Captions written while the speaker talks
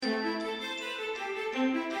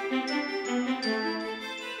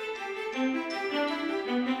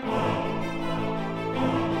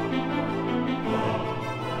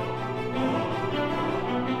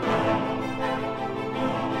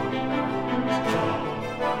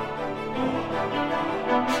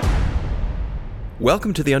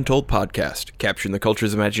Welcome to the Untold Podcast, capturing the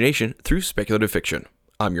culture's imagination through speculative fiction.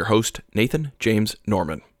 I'm your host, Nathan James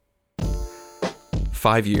Norman.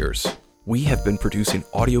 5 years. We have been producing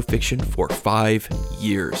audio fiction for 5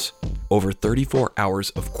 years. Over 34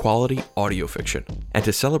 hours of quality audio fiction. And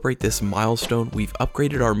to celebrate this milestone, we've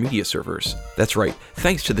upgraded our media servers. That's right,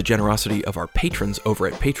 thanks to the generosity of our patrons over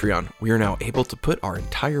at Patreon, we are now able to put our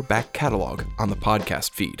entire back catalog on the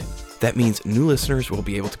podcast feed. That means new listeners will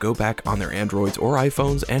be able to go back on their Androids or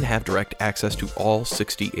iPhones and have direct access to all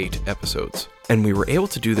 68 episodes. And we were able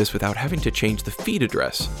to do this without having to change the feed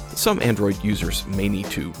address. Some Android users may need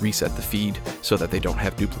to reset the feed so that they don't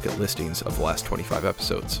have duplicate listings of the last 25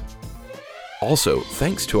 episodes. Also,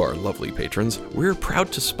 thanks to our lovely patrons, we're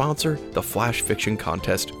proud to sponsor the Flash Fiction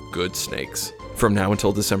Contest Good Snakes. From now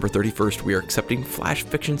until December 31st, we are accepting Flash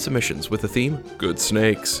Fiction submissions with the theme, Good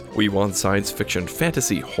Snakes. We want science fiction,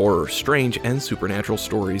 fantasy, horror, strange, and supernatural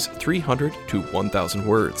stories 300 to 1,000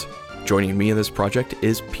 words. Joining me in this project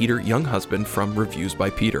is Peter Younghusband from Reviews by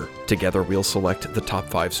Peter. Together we'll select the top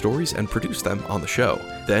 5 stories and produce them on the show.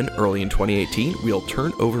 Then, early in 2018, we'll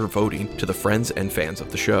turn over voting to the friends and fans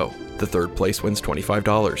of the show. The third place wins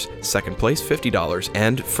 $25, second place $50,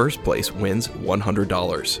 and first place wins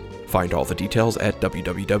 $100. Find all the details at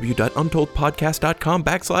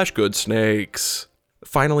www.untoldpodcast.com/goodsnakes.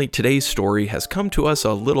 Finally, today's story has come to us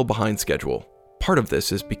a little behind schedule. Part of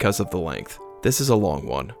this is because of the length. This is a long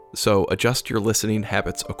one, so adjust your listening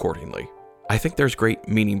habits accordingly. I think there's great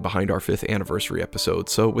meaning behind our 5th anniversary episode,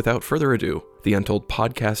 so without further ado, the Untold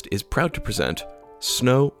Podcast is proud to present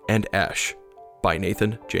Snow and Ash by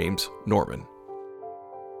Nathan James Norman.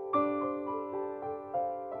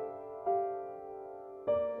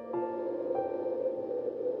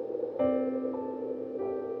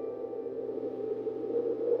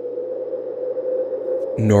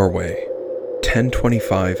 Norway,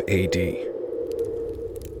 1025 AD.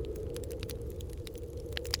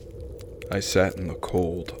 I sat in the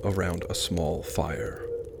cold around a small fire,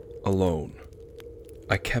 alone.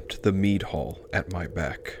 I kept the mead hall at my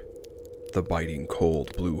back. The biting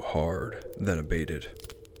cold blew hard, then abated.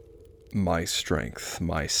 My strength,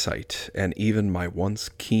 my sight, and even my once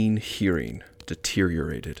keen hearing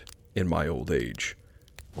deteriorated in my old age.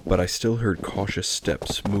 But I still heard cautious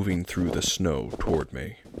steps moving through the snow toward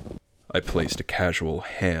me. I placed a casual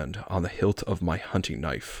hand on the hilt of my hunting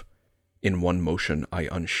knife. In one motion, I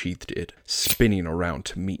unsheathed it, spinning around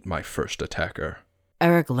to meet my first attacker.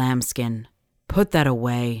 Eric Lambskin, put that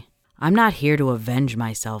away. I'm not here to avenge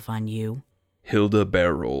myself on you. Hilda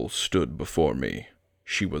Bearroll stood before me.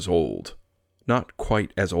 She was old. Not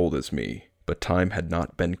quite as old as me, but time had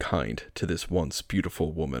not been kind to this once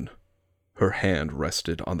beautiful woman. Her hand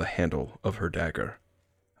rested on the handle of her dagger.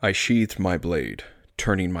 I sheathed my blade,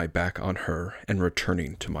 turning my back on her and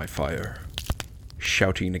returning to my fire.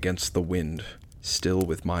 Shouting against the wind, still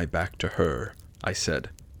with my back to her, I said,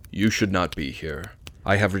 "You should not be here.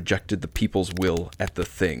 I have rejected the people's will at the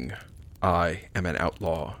Thing. I am an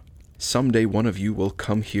outlaw. Someday one of you will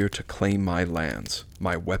come here to claim my lands,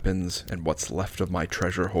 my weapons, and what's left of my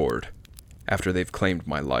treasure hoard. After they've claimed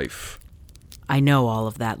my life." I know all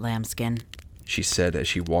of that, Lambskin, she said as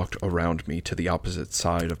she walked around me to the opposite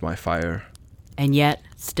side of my fire. And yet,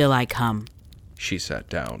 still I come. She sat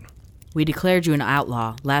down. We declared you an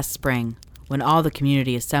outlaw last spring, when all the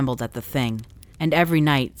community assembled at the Thing, and every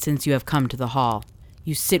night since you have come to the hall,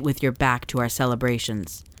 you sit with your back to our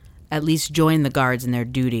celebrations. At least join the guards in their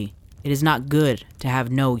duty. It is not good to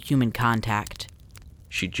have no human contact.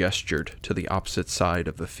 She gestured to the opposite side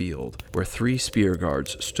of the field, where 3 spear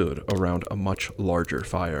guards stood around a much larger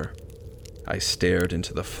fire. I stared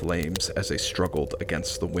into the flames as they struggled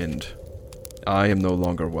against the wind. I am no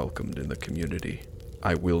longer welcomed in the community.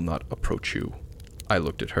 I will not approach you. I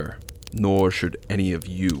looked at her. Nor should any of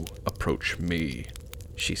you approach me,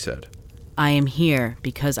 she said. I am here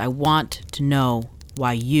because I want to know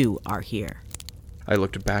why you are here. I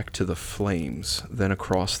looked back to the flames, then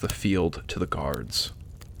across the field to the guards.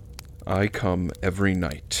 I come every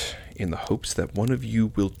night in the hopes that one of you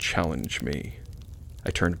will challenge me. I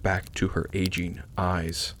turned back to her aging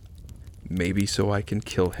eyes. Maybe so I can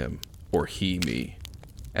kill him, or he me.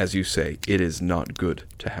 As you say, it is not good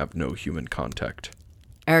to have no human contact.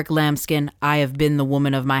 Eric Lambskin, I have been the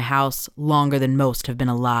woman of my house longer than most have been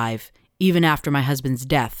alive. Even after my husband's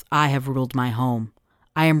death, I have ruled my home.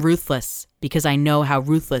 I am ruthless because I know how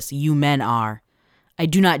ruthless you men are. I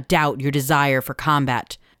do not doubt your desire for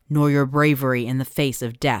combat, nor your bravery in the face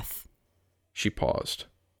of death. She paused.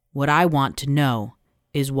 What I want to know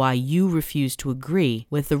is why you refuse to agree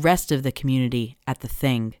with the rest of the community at the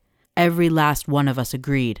Thing. Every last one of us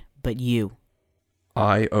agreed, but you.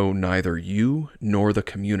 I owe neither you nor the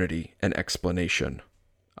community an explanation,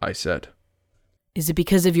 I said. Is it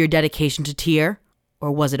because of your dedication to Tyr,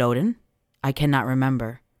 or was it Odin? I cannot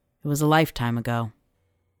remember. It was a lifetime ago.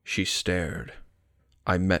 She stared.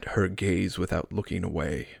 I met her gaze without looking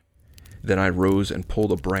away. Then I rose and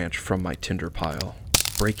pulled a branch from my tinder pile.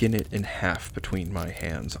 Breaking it in half between my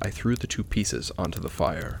hands, I threw the two pieces onto the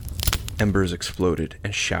fire. Embers exploded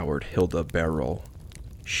and showered Hilda Beryl.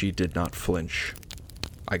 She did not flinch.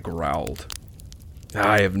 I growled.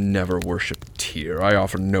 I have never worshipped Tyr. I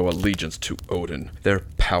offer no allegiance to Odin. Their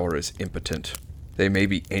power is impotent. They may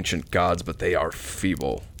be ancient gods, but they are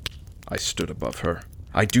feeble. I stood above her.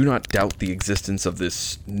 I do not doubt the existence of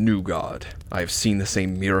this new god. I have seen the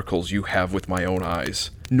same miracles you have with my own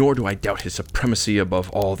eyes. Nor do I doubt his supremacy above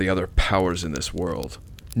all the other powers in this world.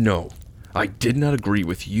 No, I did not agree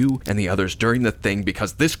with you and the others during the thing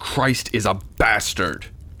because this Christ is a bastard.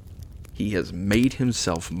 He has made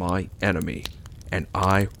himself my enemy, and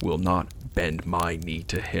I will not bend my knee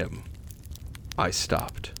to him. I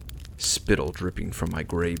stopped, spittle dripping from my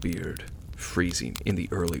gray beard, freezing in the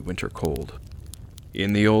early winter cold.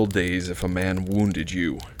 In the old days, if a man wounded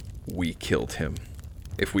you, we killed him.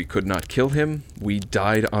 If we could not kill him, we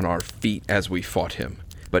died on our feet as we fought him.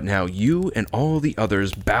 But now you and all the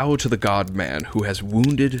others bow to the God-man who has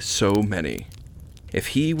wounded so many. If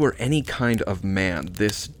he were any kind of man,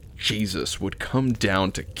 this Jesus would come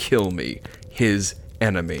down to kill me, his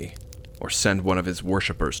enemy, or send one of his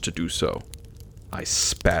worshippers to do so. I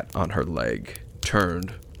spat on her leg,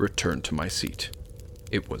 returned to my seat.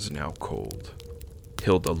 It was now cold.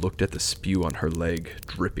 Hilda looked at the spew on her leg,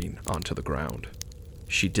 dripping onto the ground.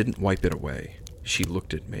 She didn't wipe it away. She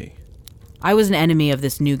looked at me. I was an enemy of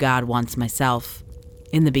this new god once myself.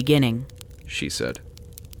 In the beginning, she said.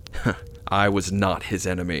 I was not his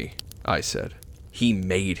enemy, I said. He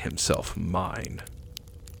made himself mine.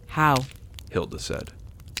 How? Hilda said.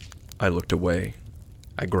 I looked away.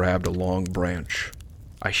 I grabbed a long branch.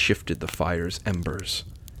 I shifted the fire's embers.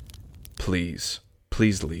 Please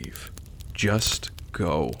leave. Just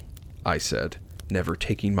go, I said, never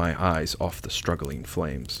taking my eyes off the struggling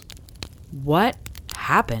flames. What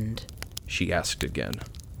happened? She asked again.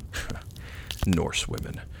 Norse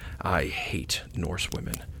women. I hate Norse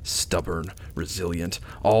women. Stubborn, resilient,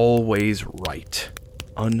 always right.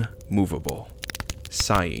 Unmovable.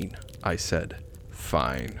 Sighing, I said,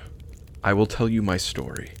 Fine. I will tell you my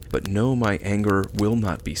story, but know my anger will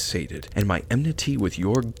not be sated, and my enmity with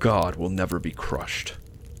your God will never be crushed.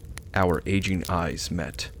 Our aging eyes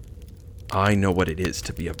met. I know what it is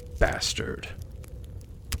to be a bastard.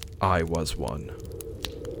 I was one.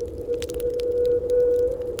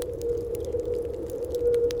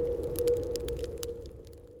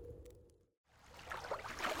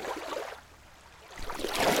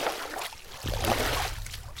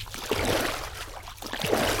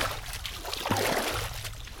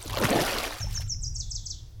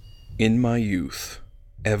 In my youth,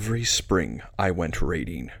 every spring I went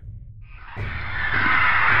raiding.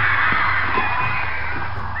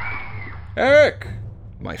 Eric!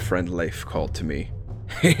 My friend Leif called to me.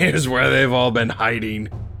 Here's where they've all been hiding.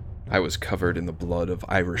 I was covered in the blood of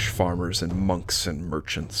Irish farmers and monks and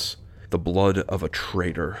merchants. The blood of a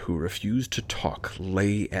traitor who refused to talk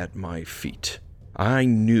lay at my feet. I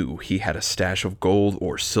knew he had a stash of gold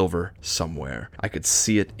or silver somewhere. I could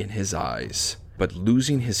see it in his eyes. But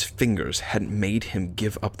losing his fingers hadn't made him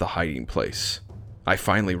give up the hiding place. I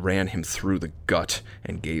finally ran him through the gut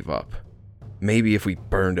and gave up. Maybe if we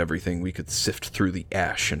burned everything, we could sift through the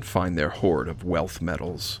ash and find their hoard of wealth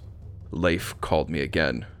metals. Leif called me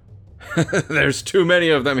again. There's too many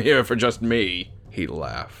of them here for just me, he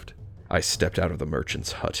laughed. I stepped out of the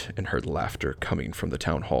merchant's hut and heard laughter coming from the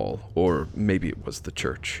town hall, or maybe it was the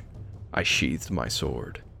church. I sheathed my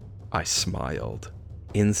sword. I smiled.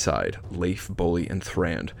 Inside, Leif, Bolli, and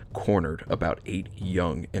Thrand cornered about 8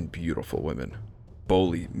 young and beautiful women.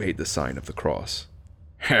 Bolli made the sign of the cross.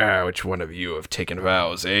 Which one of you have taken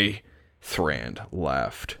vows, eh? Thrand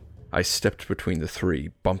laughed. I stepped between the 3,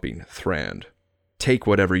 bumping Thrand. Take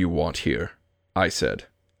whatever you want here, I said.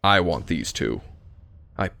 I want these 2.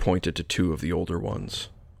 I pointed to 2 of the older ones.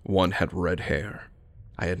 One had red hair.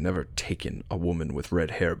 I had never taken a woman with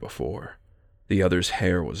red hair before. The other's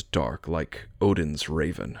hair was dark, like Odin's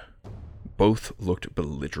raven. Both looked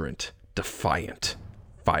belligerent, defiant,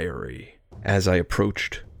 fiery. As I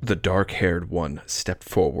approached, the dark-haired one stepped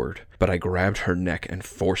forward, but I grabbed her neck and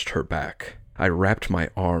forced her back. I wrapped my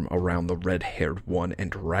arm around the red-haired one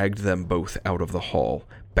and dragged them both out of the hall,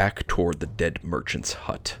 back toward the dead merchant's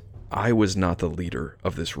hut. I was not the leader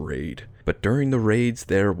of this raid, But during the raids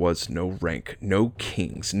there was no rank, no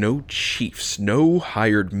kings, no chiefs, no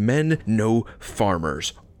hired men, no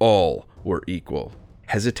farmers. All were equal.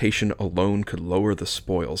 Hesitation alone could lower the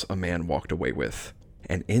spoils a man walked away with.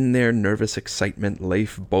 And in their nervous excitement,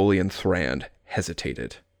 Leif, Bolli, and Thrand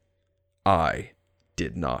hesitated. I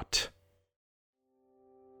did not.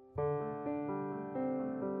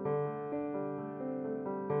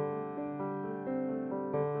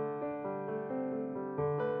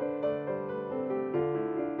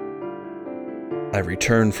 I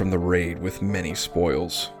returned from the raid with many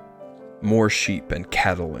spoils. More sheep and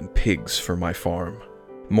cattle and pigs for my farm.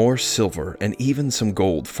 More silver and even some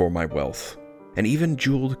gold for my wealth. And even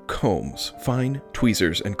jeweled combs, fine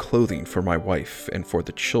tweezers, and clothing for my wife and for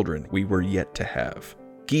the children we were yet to have.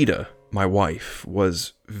 Gyda, my wife,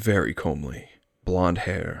 was very comely. Blonde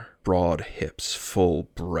hair, broad hips, full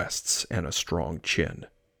breasts, and a strong chin.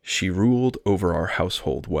 She ruled over our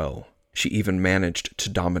household well. She even managed to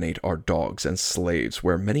dominate our dogs and slaves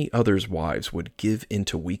where many others' wives would give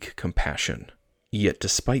into weak compassion. Yet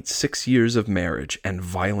despite 6 years of marriage and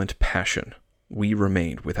violent passion, we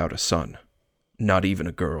remained without a son. Not even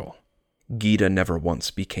a girl. Gyda never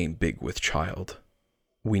once became big with child.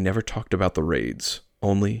 We never talked about the raids,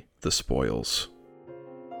 only the spoils.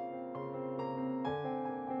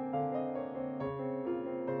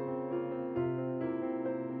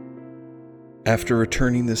 After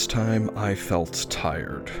returning this time, I felt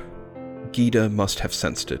tired. Gyda must have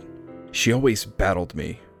sensed it. She always battled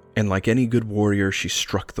me, and like any good warrior, she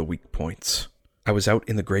struck the weak points. I was out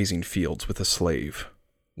in the grazing fields with a slave.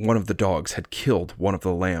 One of the dogs had killed one of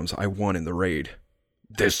the lambs I won in the raid.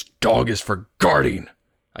 "This dog is for guarding!"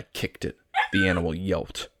 I kicked it. The animal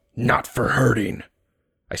yelped. "Not for hurting!"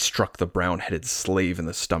 I struck the brown-headed slave in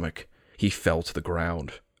the stomach. He fell to the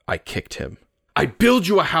ground. I kicked him. "I'd build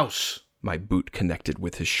you a house!" My boot connected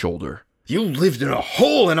with his shoulder. "You lived in a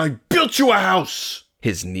hole and I built you a house!"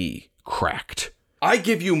 His knee cracked. "I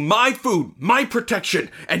give you my food, my protection,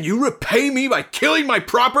 and you repay me by killing my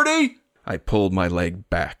property?" I pulled my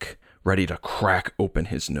leg back, ready to crack open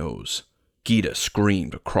his nose. Gyda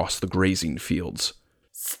screamed across the grazing fields.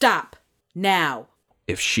 "Stop! Now!"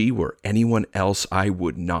 If she were anyone else, I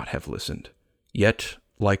would not have listened. Yet,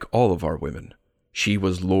 like all of our women, she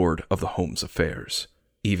was lord of the home's affairs.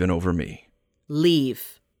 Even over me.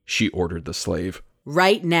 "Leave," she ordered the slave.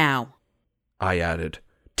 "right now." I added,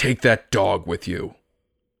 "Take that dog with you."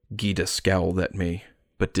 Gyda scowled at me,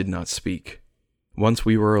 but did not speak. Once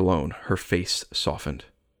we were alone, her face softened.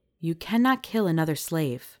 "You cannot kill another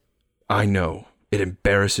slave." "I know. It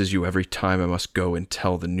embarrasses you every time I must go and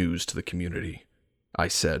tell the news to the community," I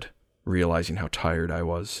said, realizing how tired I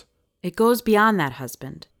was. "It goes beyond that,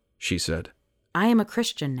 husband," she said. "I am a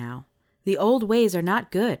Christian now. The old ways are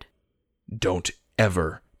not good." "Don't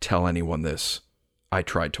ever tell anyone this." I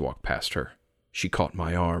tried to walk past her. She caught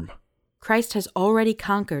my arm. "Christ has already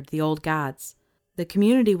conquered the old gods. The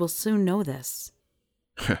community will soon know this."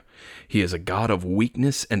 He is a god of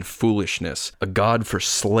weakness and foolishness, a god for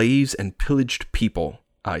slaves and pillaged people,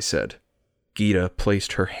 I said. Gyda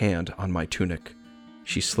placed her hand on my tunic.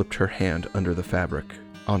 She slipped her hand under the fabric,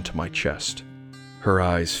 onto my chest. Her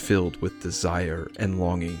eyes filled with desire and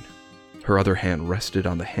longing. Her other hand rested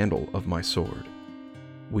on the handle of my sword.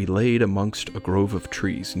 We laid amongst a grove of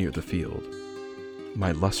trees near the field.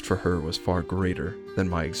 My lust for her was far greater than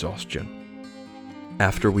my exhaustion.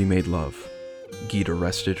 After we made love, Gyda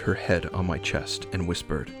rested her head on my chest and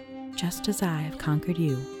whispered, "Just as I have conquered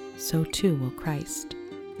you, so too will Christ."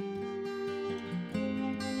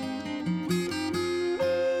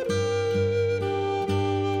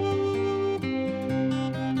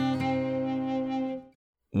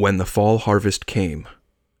 When the fall harvest came,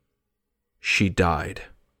 she died.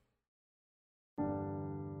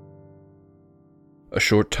 A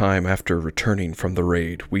short time after returning from the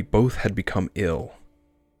raid, we both had become ill.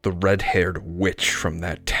 The red-haired witch from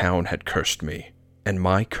that town had cursed me, and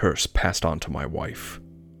my curse passed on to my wife.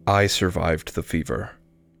 I survived the fever.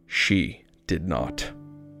 She did not.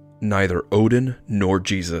 Neither Odin nor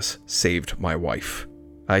Jesus saved my wife.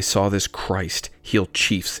 I saw this Christ heal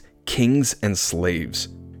chiefs, kings, and slaves.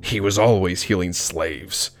 He was always healing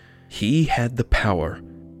slaves. He had the power,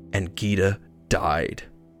 and Gyda died.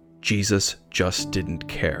 Jesus just didn't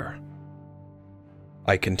care.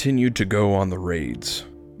 I continued to go on the raids.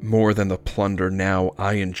 More than the plunder, now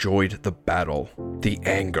I enjoyed the battle, the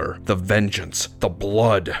anger, the vengeance, the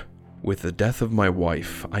blood. With the death of my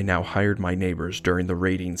wife, I now hired my neighbors during the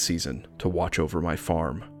raiding season to watch over my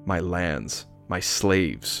farm, my lands, my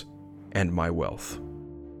slaves, and my wealth.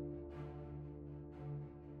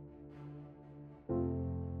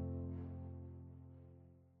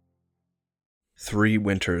 3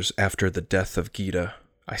 winters after the death of Gita,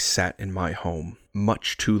 I sat in my home,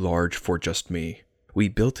 much too large for just me. We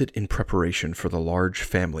built it in preparation for the large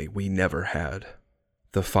family we never had.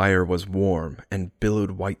 The fire was warm and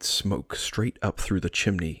billowed white smoke straight up through the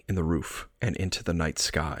chimney in the roof and into the night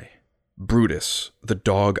sky. Brutus, the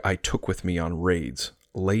dog I took with me on raids,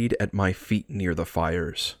 laid at my feet near the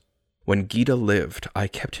fires. When Gita lived, I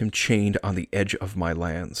kept him chained on the edge of my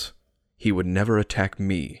lands. He would never attack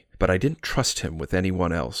me, but I didn't trust him with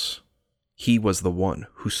anyone else. He was the one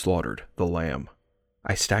who slaughtered the lamb.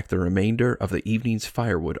 I stacked the remainder of the evening's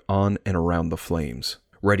firewood on and around the flames,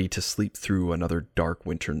 ready to sleep through another dark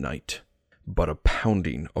winter night. But a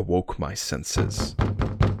pounding awoke my senses.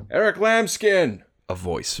 "Eric Lambskin!" a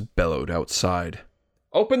voice bellowed outside.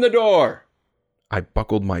 "Open the door!" I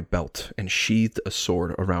buckled my belt and sheathed a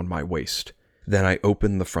sword around my waist. Then I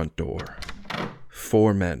opened the front door.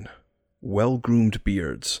 4 men, well-groomed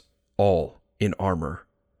beards, all in armor.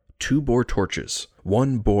 2 bore torches.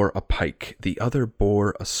 1 bore a pike. The other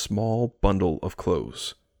bore a small bundle of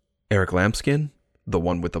clothes. "Eric Lambskin?" the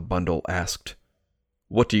one with the bundle asked.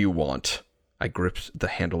 "What do you want?" I gripped the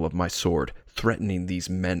handle of my sword, threatening these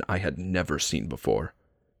men I had never seen before.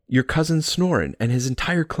 "Your cousin Snorin and his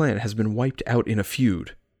entire clan has been wiped out in a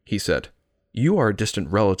feud," he said. "You are a distant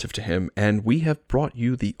relative to him, and we have brought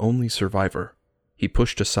you the only survivor." He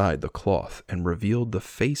pushed aside the cloth and revealed the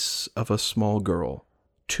face of a small girl,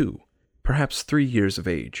 2, perhaps 3 years of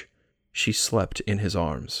age. She slept in his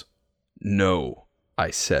arms. "No,"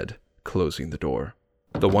 I said, closing the door.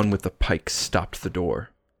 The one with the pike stopped the door.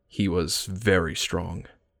 He was very strong.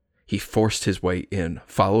 He forced his way in,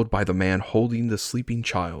 followed by the man holding the sleeping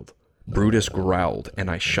child. Brutus growled, and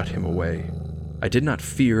I shut him away. I did not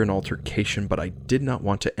fear an altercation, but I did not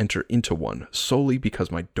want to enter into one, solely because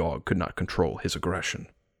my dog could not control his aggression.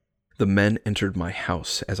 The men entered my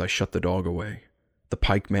house as I shut the dog away. The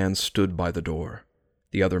pikeman stood by the door.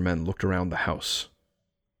 The other men looked around the house.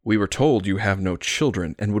 "We were told you have no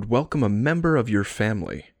children and would welcome a member of your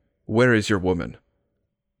family. Where is your woman?"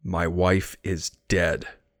 "My wife is dead."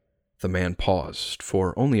 The man paused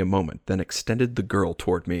for only a moment, then extended the girl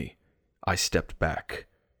toward me. I stepped back.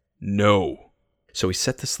 "No." So he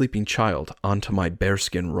set the sleeping child onto my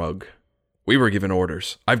bearskin rug. "We were given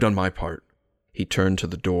orders. I've done my part." He turned to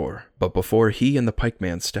the door, but before he and the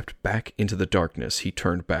pikeman stepped back into the darkness, he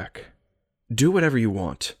turned back. "Do whatever you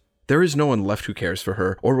want. There is no one left who cares for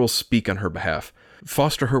her or will speak on her behalf.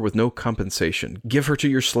 Foster her with no compensation. Give her to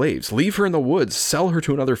your slaves. Leave her in the woods. Sell her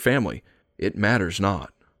to another family. It matters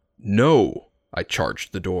not." "No!" I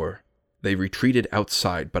charged the door. They retreated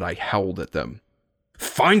outside, but I howled at them.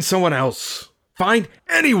 "Find someone else! Find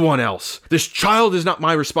anyone else! This child is not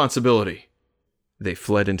my responsibility!" They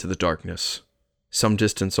fled into the darkness. Some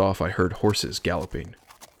distance off, I heard horses galloping.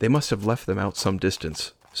 They must have left them out some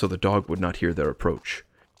distance, so the dog would not hear their approach.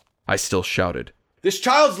 I still shouted, "This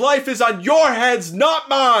child's life is on your heads, not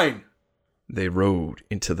mine!" They rode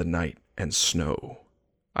into the night and snow.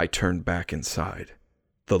 I turned back inside.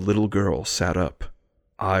 The little girl sat up,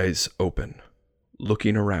 eyes open,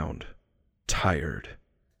 looking around, tired.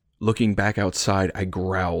 Looking back outside, I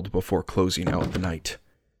growled before closing out the night.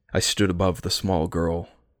 I stood above the small girl.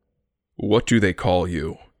 "What do they call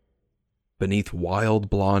you?" Beneath wild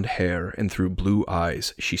blonde hair and through blue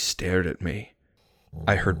eyes, she stared at me.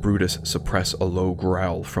 I heard Brutus suppress a low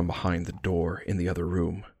growl from behind the door in the other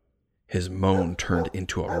room. His moan turned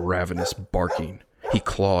into a ravenous barking. He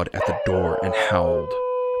clawed at the door and howled.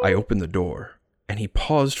 I opened the door, and he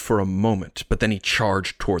paused for a moment, but then he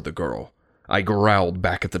charged toward the girl. I growled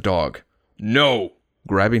back at the dog. "No!"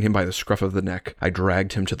 Grabbing him by the scruff of the neck, I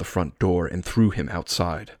dragged him to the front door and threw him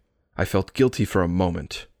outside. I felt guilty for a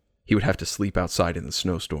moment. He would have to sleep outside in the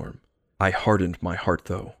snowstorm. I hardened my heart,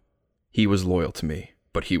 though. He was loyal to me,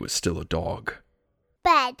 but he was still a dog.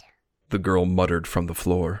 "Bed," the girl muttered from the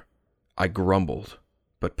floor. I grumbled,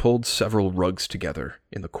 but pulled several rugs together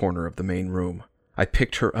in the corner of the main room. I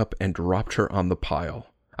picked her up and dropped her on the pile.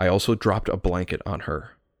 I also dropped a blanket on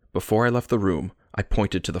her. Before I left the room, I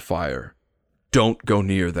pointed to the fire. "Don't go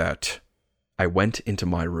near that." I went into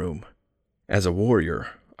my room. As a warrior,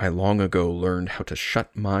 I long ago learned how to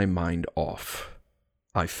shut my mind off.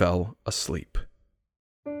 I fell asleep.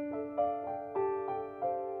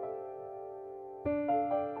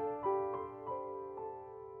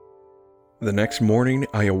 The next morning,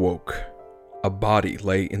 I awoke. A body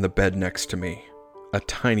lay in the bed next to me. A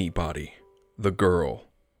tiny body. The girl.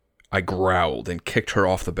 I growled and kicked her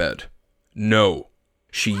off the bed. "No!"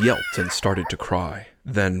 She yelped and started to cry,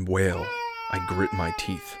 then wail. I grit my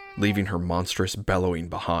teeth, leaving her monstrous bellowing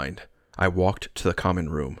behind. I walked to the common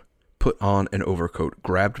room. put on an overcoat,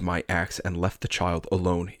 grabbed my axe, and left the child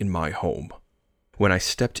alone in my home. When I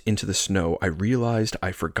stepped into the snow, I realized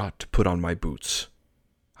I forgot to put on my boots.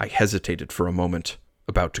 I hesitated for a moment,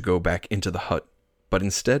 about to go back into the hut, but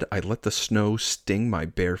instead I let the snow sting my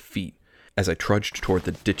bare feet as I trudged toward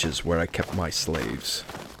the ditches where I kept my slaves.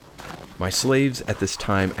 My slaves at this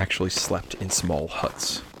time actually slept in small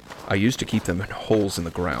huts. I used to keep them in holes in the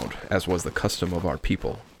ground, as was the custom of our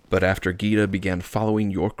people, but after Gita began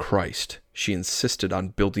following your Christ, she insisted on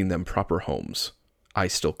building them proper homes. I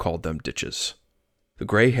still called them ditches. The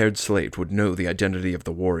gray-haired slave would know the identity of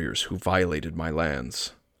the warriors who violated my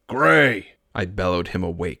lands. "Gray!" I bellowed him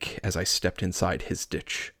awake as I stepped inside his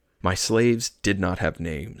ditch. My slaves did not have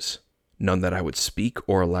names, none that I would speak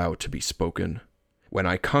or allow to be spoken. When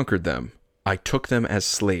I conquered them, I took them as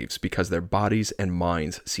slaves because their bodies and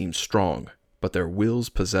minds seemed strong, but their wills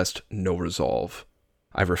possessed no resolve.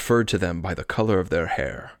 I referred to them by the color of their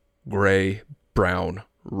hair: gray, brown,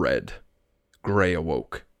 red. Gray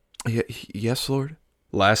awoke. Yes, Lord?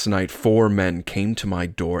 Last night 4 men came to my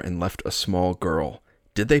door and left a small girl.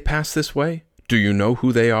 Did they pass this way? Do you know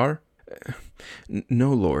who they are?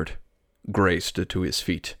 No, Lord. Gray stood to his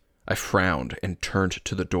feet. I frowned and turned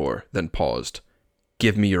to the door, then paused.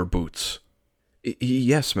 Give me your boots.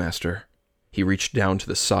 Yes, master. He reached down to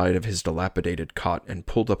the side of his dilapidated cot and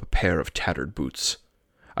pulled up a pair of tattered boots.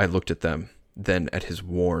 I looked at them, then at his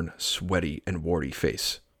worn, sweaty, and warty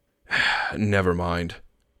face. Never mind.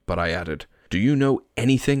 But I added, do you know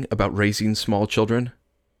anything about raising small children?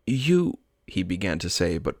 He began to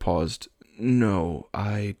say, but paused. No,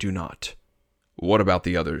 I do not. What about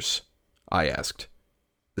the others? I asked.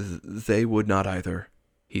 They would not either,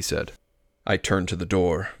 he said. I turned to the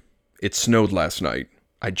door. It snowed last night.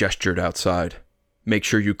 I gestured outside. Make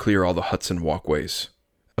sure you clear all the huts and walkways.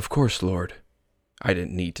 Of course, Lord. I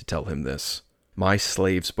didn't need to tell him this. My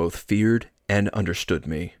slaves both feared and understood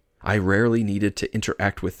me. I rarely needed to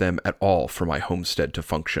interact with them at all for my homestead to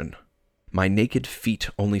function. My naked feet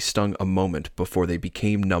only stung a moment before they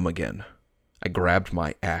became numb again. I grabbed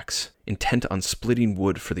my axe, intent on splitting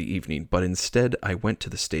wood for the evening, but instead I went to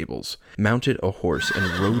the stables, mounted a horse,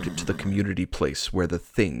 and rode to the community place where the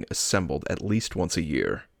thing assembled at least once a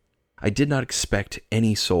year. I did not expect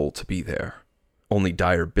any soul to be there. Only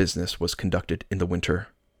dire business was conducted in the winter.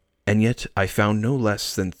 And yet I found no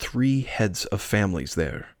less than 3 heads of families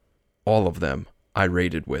there. All of them I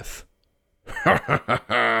raided with.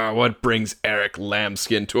 What brings Eric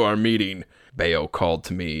Lambskin to our meeting? Bayo called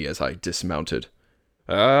to me as I dismounted.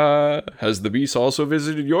 Has the beast also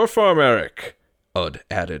visited your farm, Eric? Ud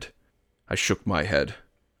added. I shook my head.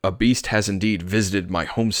 A beast has indeed visited my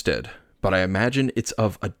homestead, but I imagine it's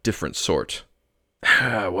of a different sort.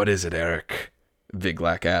 What is it, Eric?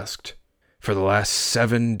 Viglak asked. For the last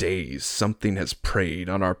 7 days, something has preyed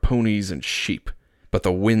on our ponies and sheep, but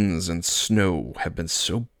the winds and snow have been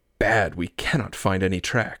so bad we cannot find any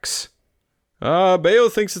tracks. Bayo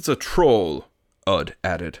thinks it's a troll, Ud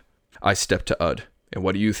added. I stepped to Ud. And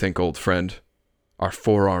what do you think, old friend? Our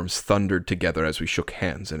forearms thundered together as we shook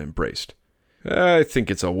hands and embraced. I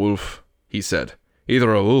think it's a wolf, he said.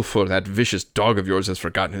 Either a wolf or that vicious dog of yours has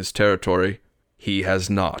forgotten his territory. He has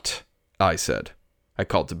not, I said. I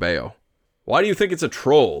called to Bayo. Why do you think it's a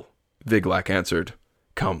troll? Viglak answered.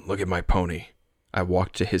 Come, look at my pony. I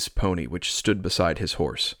walked to his pony, which stood beside his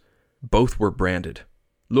horse. Both were branded.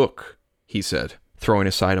 Look, he said, throwing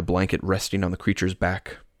aside a blanket resting on the creature's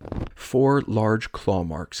back. 4 large claw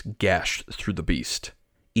marks gashed through the beast.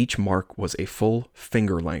 Each mark was a full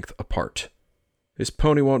finger length apart. This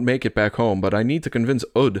pony won't make it back home, but I need to convince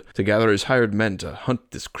Ud to gather his hired men to hunt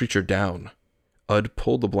this creature down. Ud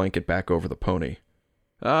pulled the blanket back over the pony.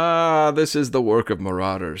 This is the work of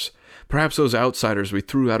marauders. Perhaps those outsiders we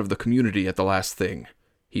threw out of the community at the last thing.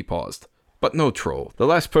 He paused. But no troll. The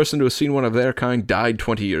last person to have seen one of their kind died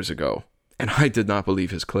 20 years ago. And I did not believe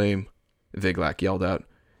his claim. Viglak yelled out.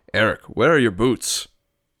 Eric, where are your boots?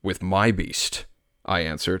 With my beast, I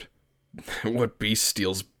answered. What beast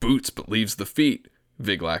steals boots but leaves the feet?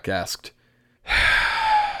 Viglak asked.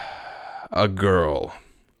 A girl.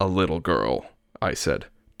 A little girl, I said.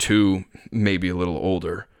 2, maybe a little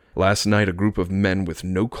older. Last night a group of men with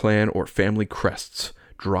no clan or family crests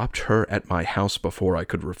dropped her at my house before I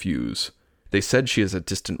could refuse. They said she is a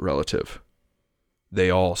distant relative. They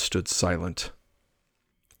all stood silent.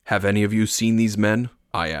 Have any of you seen these men?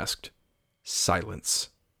 I asked. Silence.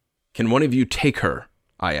 Can one of you take her?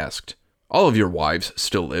 I asked. All of your wives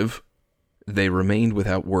still live. They remained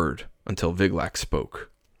without word until Viglak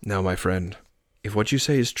spoke. Now, my friend, if what you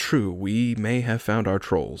say is true, we may have found our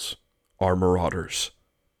trolls, our marauders.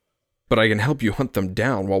 But I can help you hunt them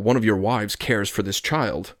down while one of your wives cares for this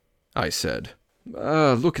child. I said.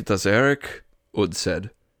 Look at us, Eric, Ud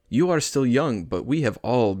said. You are still young, but we have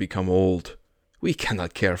all become old. We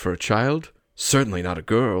cannot care for a child, certainly not a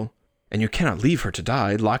girl, and you cannot leave her to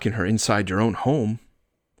die, locking her inside your own home.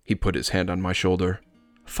 He put his hand on my shoulder.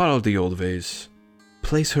 Follow the old ways.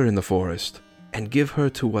 Place her in the forest, and give her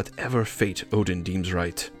to whatever fate Odin deems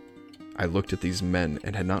right. I looked at these men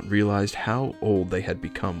and had not realized how old they had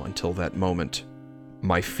become until that moment.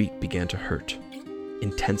 My feet began to hurt.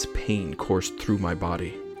 Intense pain coursed through my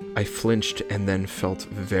body. I flinched and then felt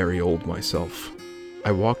very old myself.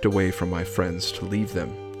 I walked away from my friends to leave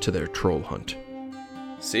them to their troll hunt.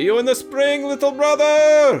 "See you in the spring, little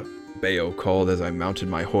brother!" Bayo called as I mounted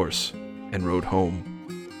my horse and rode home.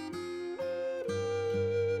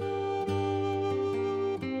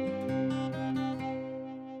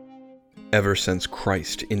 Ever since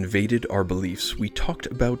Christ invaded our beliefs, we talked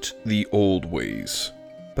about the old ways.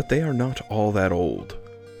 But they are not all that old.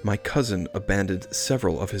 My cousin abandoned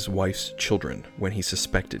several of his wife's children when he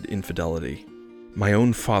suspected infidelity. My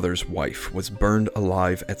own father's wife was burned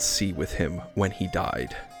alive at sea with him when he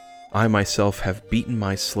died. I myself have beaten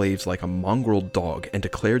my slaves like a mongrel dog and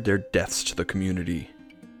declared their deaths to the community.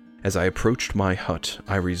 As I approached my hut,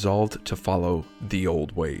 I resolved to follow the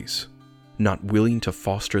old ways. Not willing to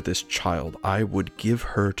foster this child, I would give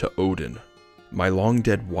her to Odin. My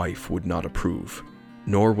long-dead wife would not approve,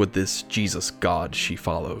 nor would this Jesus God she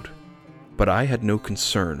followed. But I had no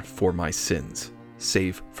concern for my sins,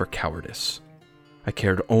 save for cowardice. I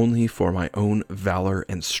cared only for my own valor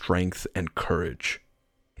and strength and courage.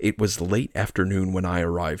 It was late afternoon when I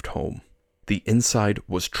arrived home. The inside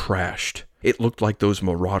was trashed. It looked like those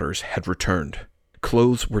marauders had returned.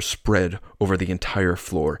 Clothes were spread over the entire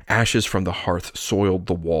floor. Ashes from the hearth soiled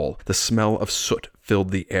the wall. The smell of soot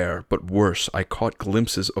filled the air, but worse, I caught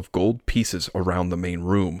glimpses of gold pieces around the main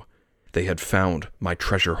room. They had found my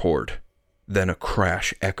treasure hoard. Then a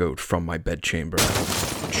crash echoed from my bedchamber.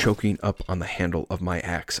 Choking up on the handle of my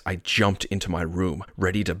axe, I jumped into my room,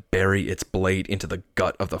 ready to bury its blade into the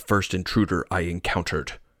gut of the first intruder I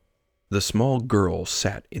encountered. The small girl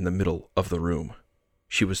sat in the middle of the room.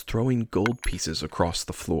 She was throwing gold pieces across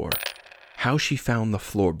the floor. How she found the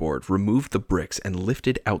floorboard, removed the bricks, and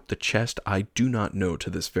lifted out the chest, I do not know to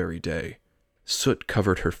this very day. Soot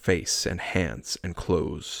covered her face and hands and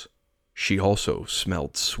clothes. She also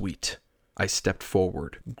smelled sweet. I stepped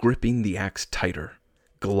forward, gripping the axe tighter.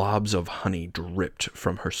 Globs of honey dripped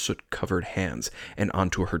from her soot-covered hands and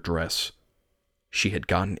onto her dress. She had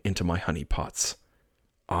gotten into my honey pots.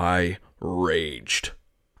 I raged.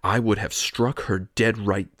 I would have struck her dead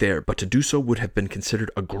right there, but to do so would have been considered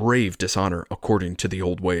a grave dishonor according to the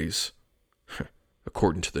old ways.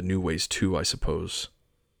 According to the new ways too, I suppose.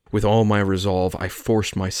 With all my resolve, I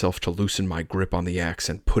forced myself to loosen my grip on the axe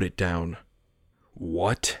and put it down.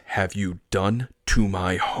 "What have you done to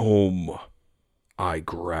my home?" I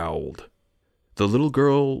growled. The little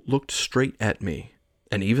girl looked straight at me,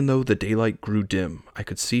 and even though the daylight grew dim, I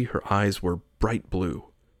could see her eyes were bright blue.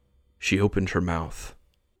 She opened her mouth.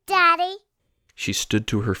 "Daddy?" She stood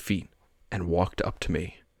to her feet and walked up to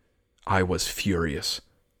me. I was furious,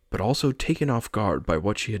 but also taken off guard by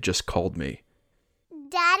what she had just called me.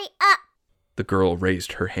 "Daddy, up!" The girl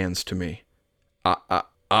raised her hands to me.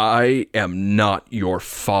 I am not your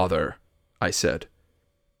father," I said.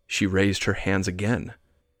 She raised her hands again.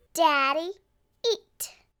 "Daddy, eat."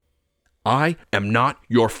 "I am not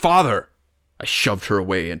your father!" I shoved her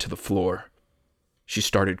away into the floor. She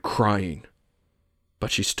started crying,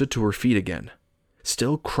 but she stood to her feet again.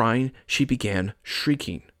 Still crying, she began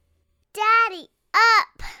shrieking. "Daddy,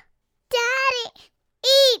 up! Daddy,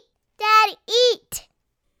 eat! Daddy, eat!"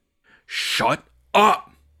 "Shut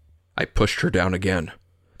up!" I pushed her down again.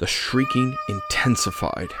 The shrieking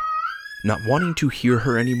intensified. Not wanting to hear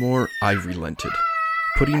her anymore, I relented.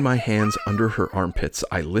 Putting my hands under her armpits,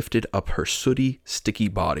 I lifted up her sooty, sticky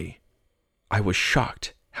body. I was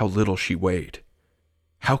shocked how little she weighed.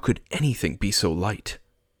 How could anything be so light?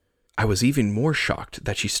 I was even more shocked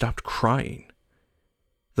that she stopped crying.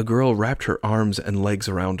 The girl wrapped her arms and legs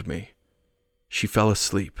around me. She fell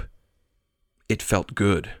asleep. It felt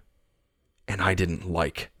good. And I didn't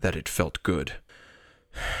like that it felt good.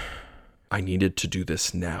 I needed to do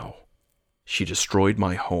this now. She destroyed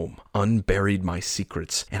my home, unburied my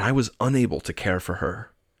secrets, and I was unable to care for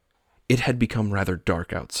her. It had become rather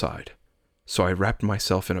dark outside, so I wrapped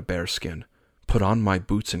myself in a bearskin, put on my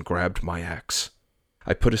boots, and grabbed my axe.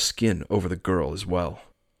 I put a skin over the girl as well.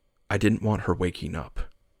 I didn't want her waking up.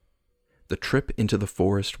 The trip into the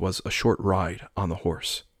forest was a short ride on the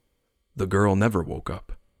horse. The girl never woke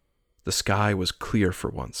up. The sky was clear for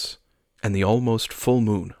once, and the almost full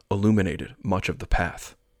moon illuminated much of the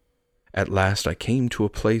path. At last I came to a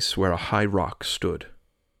place where a high rock stood.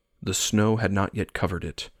 The snow had not yet covered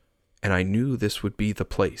it, and I knew this would be the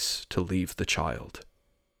place to leave the child.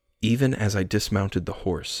 Even as I dismounted the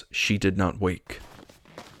horse, she did not wake.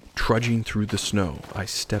 Trudging through the snow, I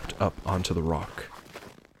stepped up onto the rock.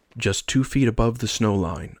 Just 2 feet above the snow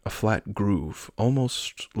line, a flat groove,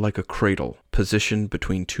 almost like a cradle, positioned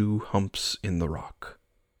between 2 humps in the rock.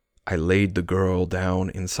 I laid the girl down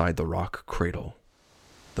inside the rock cradle.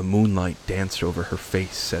 The moonlight danced over her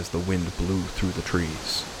face as the wind blew through the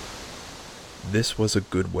trees. This was a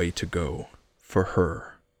good way to go, for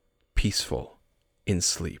her, peaceful, in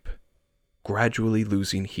sleep, gradually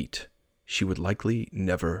losing heat. She would likely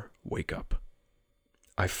never wake up.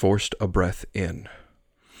 I forced a breath in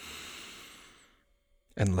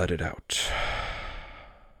and let it out.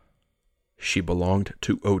 She belonged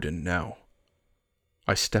to Odin now.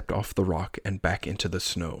 I stepped off the rock and back into the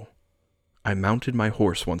snow. I mounted my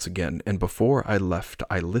horse once again, and before I left,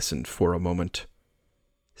 I listened for a moment.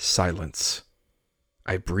 Silence.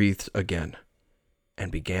 I breathed again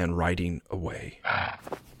and began riding away.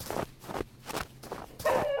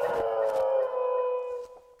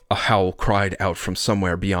 A howl cried out from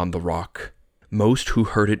somewhere beyond the rock. Most who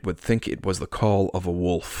heard it would think it was the call of a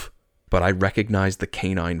wolf, but I recognized the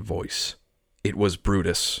canine voice. It was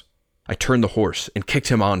Brutus. I turned the horse and kicked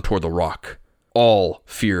him on toward the rock. All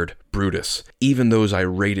feared Brutus, even those I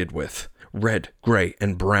raided with. Red, gray,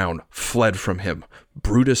 and brown fled from him.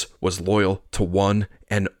 Brutus was loyal to one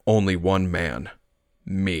and only one man.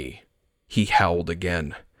 Me. He howled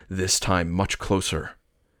again, this time much closer.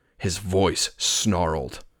 His voice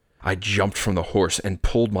snarled. I jumped from the horse and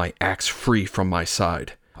pulled my axe free from my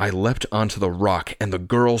side. I leapt onto the rock and the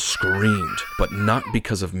girl screamed, but not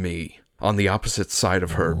because of me. On the opposite side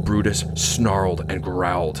of her, Brutus snarled and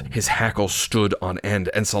growled. His hackles stood on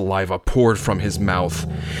end and saliva poured from his mouth.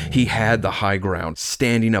 He had the high ground,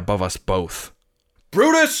 standing above us both.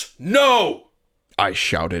 "Brutus, no!" I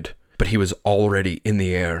shouted, but he was already in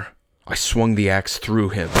the air. I swung the axe through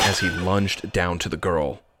him as he lunged down to the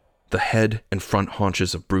girl. The head and front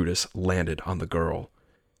haunches of Brutus landed on the girl.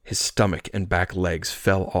 His stomach and back legs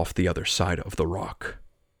fell off the other side of the rock.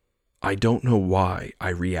 I don't know why I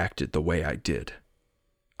reacted the way I did.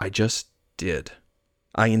 I just did.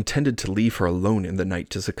 I intended to leave her alone in the night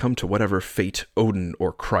to succumb to whatever fate Odin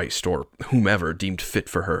or Christ or whomever deemed fit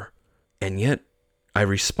for her. And yet, I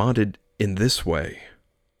responded in this way.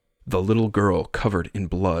 The little girl, covered in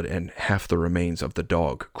blood and half the remains of the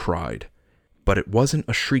dog, cried. But it wasn't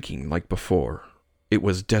a shrieking like before. It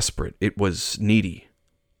was desperate. It was needy,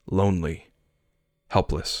 lonely,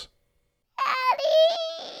 helpless.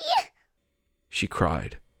 Daddy! She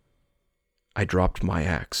cried. I dropped my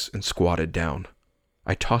axe and squatted down.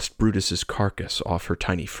 I tossed Brutus's carcass off her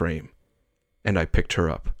tiny frame, and I picked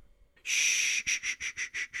her up. Shh, shh, shh, shh,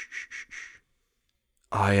 shh, shh, shh.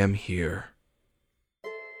 I am here.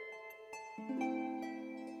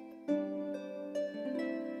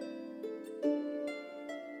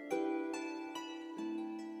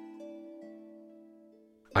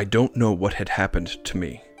 I don't know what had happened to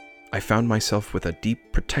me. I found myself with a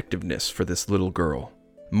deep protectiveness for this little girl.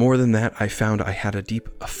 More than that, I found I had a deep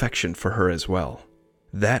affection for her as well.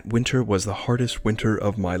 That winter was the hardest winter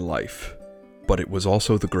of my life, but it was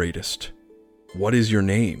also the greatest. "What is your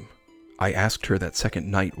name?" I asked her that second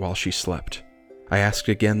night while she slept. I asked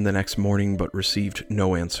again the next morning but received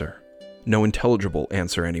no answer. No intelligible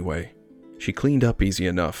answer anyway. She cleaned up easy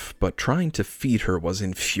enough, but trying to feed her was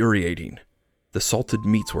infuriating. The salted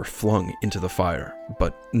meats were flung into the fire,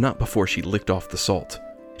 but not before she licked off the salt.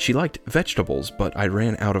 She liked vegetables, but I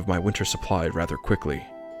ran out of my winter supply rather quickly.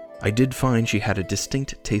 I did find she had a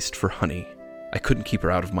distinct taste for honey. I couldn't keep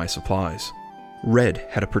her out of my supplies. Red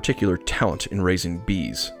had a particular talent in raising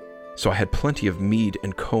bees, so I had plenty of mead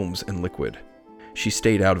and combs and liquid. She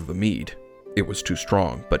stayed out of the mead. It was too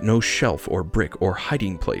strong, but no shelf or brick or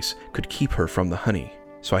hiding place could keep her from the honey,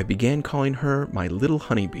 so I began calling her my little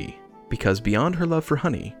honeybee. Because beyond her love for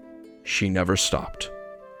honey, she never stopped,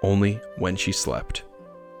 only when she slept.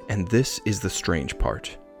 And this is the strange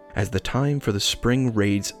part. As the time for the spring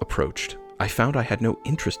raids approached, I found I had no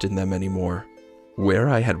interest in them anymore. Where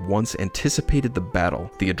I had once anticipated the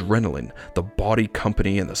battle, the adrenaline, the bawdy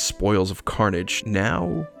company, and the spoils of carnage,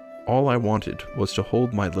 now all I wanted was to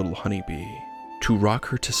hold my little honeybee, to rock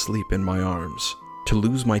her to sleep in my arms, to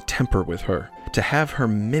lose my temper with her, to have her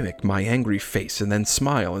mimic my angry face and then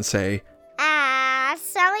smile and say,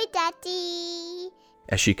 Sorry, Daddy.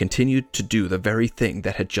 As she continued to do the very thing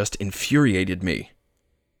that had just infuriated me.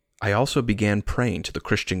 I also began praying to the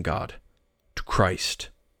Christian God, to Christ,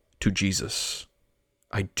 to Jesus.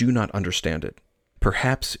 I do not understand it,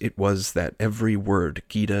 Perhaps it was that every word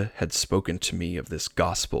Gita had spoken to me of this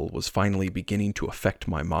gospel was finally beginning to affect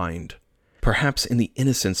my mind. Perhaps in the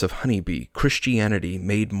innocence of Honeybee, Christianity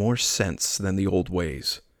made more sense than the old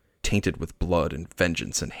ways, tainted with blood and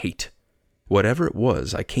vengeance and hate. Whatever it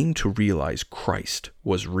was, I came to realize Christ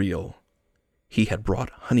was real. He had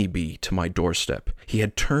brought Honeybee to my doorstep. He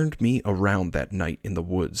had turned me around that night in the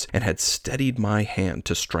woods and had steadied my hand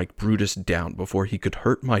to strike Brutus down before he could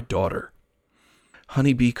hurt my daughter.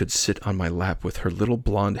 Honeybee could sit on my lap with her little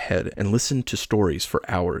blonde head and listen to stories for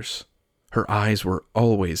hours. Her eyes were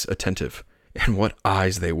always attentive, and what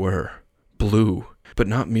eyes they were! Blue, but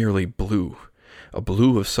not merely blue. A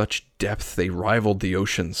blue of such depth they rivaled the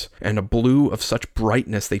oceans, and a blue of such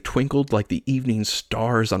brightness they twinkled like the evening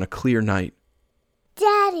stars on a clear night.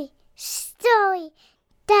 Daddy, story.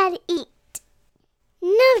 Daddy, eat.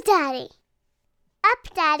 No, Daddy.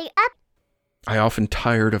 Up, Daddy, up. I often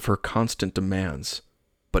tired of her constant demands,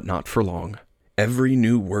 but not for long. Every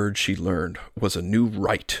new word she learned was a new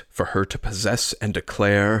right for her to possess and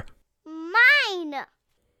declare, Mine!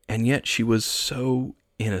 And yet she was so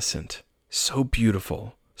innocent, so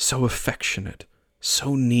beautiful, so affectionate,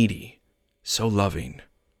 so needy, so loving.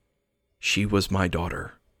 She was my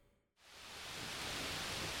daughter.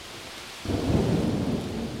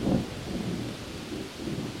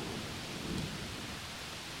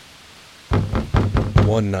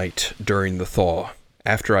 One night during the thaw,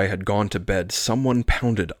 after I had gone to bed, someone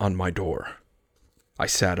pounded on my door. I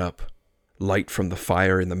sat up. Light from the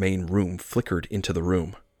fire in the main room flickered into the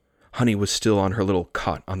room. Honey was still on her little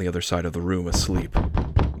cot on the other side of the room, asleep.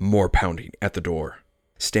 More pounding at the door.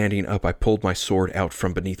 Standing up, I pulled my sword out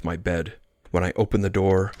from beneath my bed. When I opened the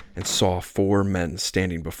door and saw 4 men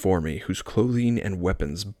standing before me whose clothing and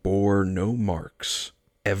weapons bore no marks,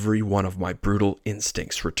 every one of my brutal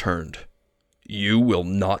instincts returned. "You will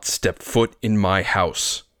not step foot in my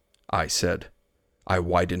house," I said. I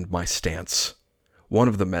widened my stance. One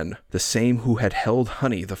of the men, the same who had held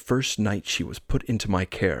Honey the first night she was put into my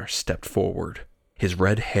care, stepped forward. His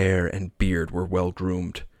red hair and beard were well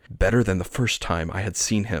groomed, better than the first time I had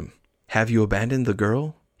seen him. "Have you abandoned the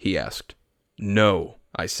girl?" he asked. "No,"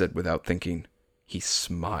 I said without thinking. He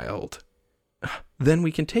smiled. "Then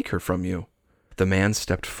we can take her from you." The man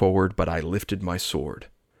stepped forward, but I lifted my sword.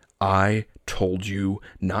 "I told you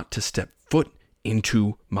not to step foot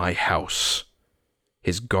into my house."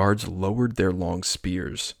 His guards lowered their long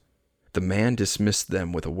spears. The man dismissed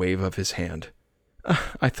them with a wave of his hand.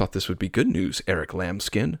 "I thought this would be good news, Eric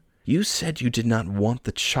Lambskin. You said you did not want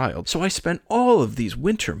the child, so I spent all of these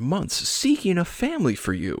winter months seeking a family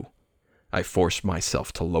for you." I forced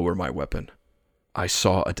myself to lower my weapon. I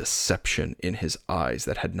saw a deception in his eyes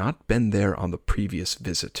that had not been there on the previous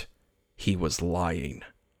visit. He was lying.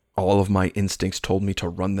 All of my instincts told me to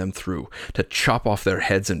run them through, to chop off their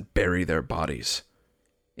heads and bury their bodies.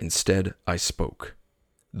 Instead, I spoke.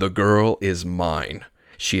 "The girl is mine.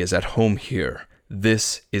 She is at home here.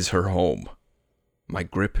 This is her home." My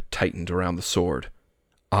grip tightened around the sword.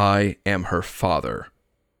 "I am her father."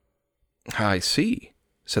 "I see,"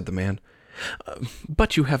 said the man.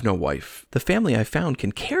 "But you have no wife. The family I found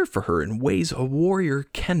can care for her in ways a warrior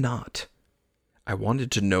cannot." I wanted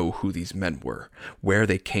to know who these men were, where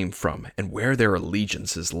they came from, and where their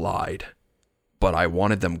allegiances lied. But I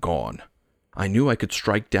wanted them gone. I knew I could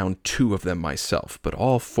strike down 2 of them myself, but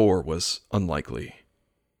all 4 was unlikely.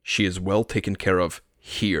 "She is well taken care of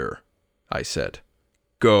here," I said.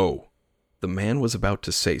 "Go." The man was about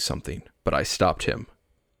to say something, but I stopped him.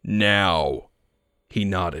 "Now." He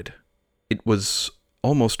nodded. It was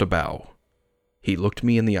almost a bow. He looked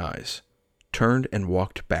me in the eyes, turned and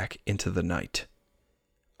walked back into the night.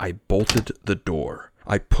 I bolted the door.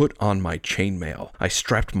 I put on my chainmail. I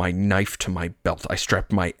strapped my knife to my belt. I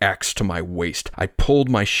strapped my axe to my waist. I pulled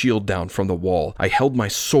my shield down from the wall. I held my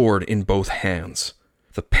sword in both hands.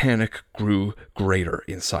 The panic grew greater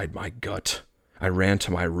inside my gut. I ran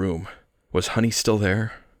to my room. Was Honey still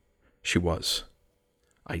there? She was.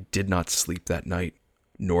 I did not sleep that night,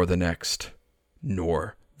 nor the next,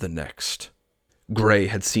 nor the next. Gray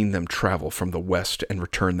had seen them travel from the west and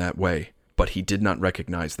return that way, but he did not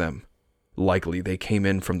recognize them. Likely they came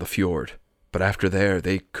in from the fjord, but after there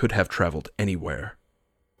they could have traveled anywhere.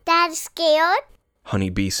 "Dad scared?" Honey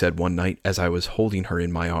Bee said one night as I was holding her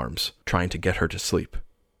in my arms, trying to get her to sleep.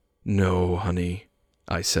 "No, honey,"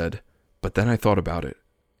 I said, but then I thought about it,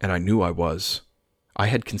 and I knew I was. I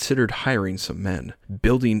had considered hiring some men,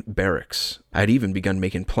 building barracks. I had even begun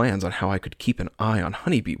making plans on how I could keep an eye on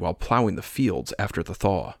Honey Bee while plowing the fields after the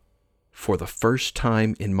thaw. For the first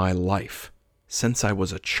time in my life, since I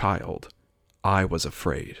was a child, I was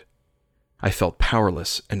afraid. I felt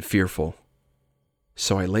powerless and fearful.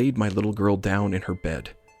 So I laid my little girl down in her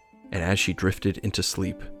bed, and as she drifted into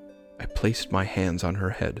sleep, I placed my hands on her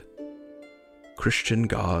head. Christian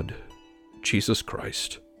God, Jesus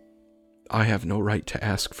Christ, I have no right to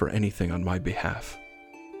ask for anything on my behalf,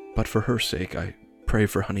 but for her sake I pray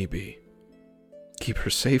for Honeybee. Keep her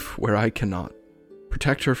safe where I cannot.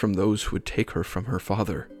 Protect her from those who would take her from her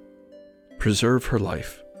father. Preserve her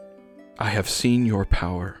life. I have seen your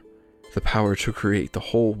power, the power to create the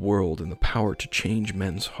whole world and the power to change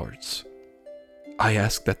men's hearts. I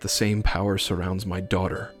ask that the same power surrounds my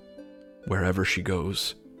daughter, wherever she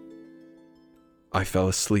goes. I fell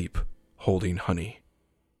asleep, holding Honey.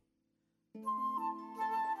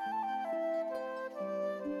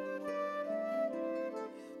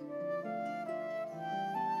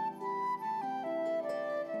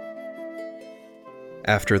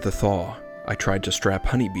 After the thaw, I tried to strap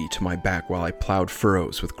Honeybee to my back while I plowed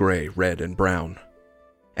furrows with gray, red, and brown.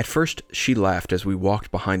 At first, she laughed as we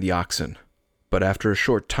walked behind the oxen, but after a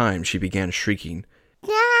short time she began shrieking,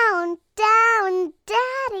 Down, down,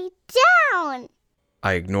 Daddy, down!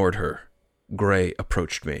 I ignored her. Gray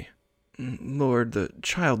approached me. Lord, the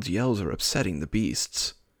child's yells are upsetting the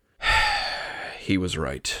beasts. He was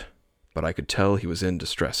right, but I could tell he was in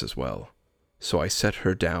distress as well. So I set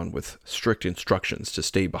her down with strict instructions to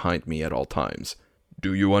stay behind me at all times.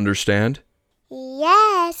 Do you understand?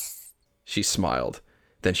 Yes. She smiled.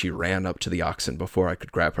 Then she ran up to the oxen before I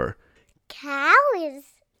could grab her. Cows.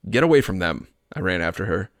 Get away from them. I ran after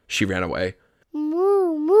her. She ran away.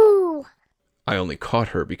 Moo, moo. I only caught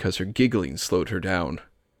her because her giggling slowed her down.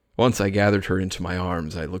 Once I gathered her into my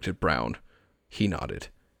arms, I looked at Brown. He nodded.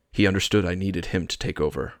 He understood I needed him to take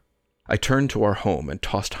over. I turned to our home and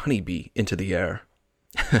tossed Honeybee into the air.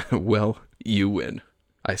 Well, you win,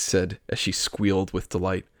 I said as she squealed with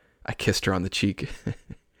delight. I kissed her on the cheek.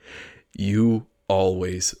 You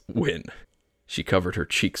always win. She covered her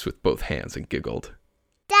cheeks with both hands and giggled.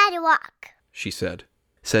 Daddy walk, she said.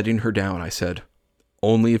 Setting her down, I said,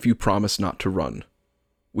 only if you promise not to run.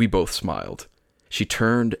 We both smiled. She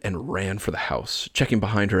turned and ran for the house, checking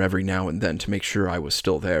behind her every now and then to make sure I was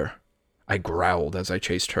still there. I growled as I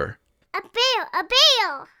chased her. A bear, a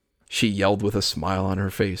bear! She yelled with a smile on her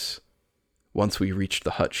face. Once we reached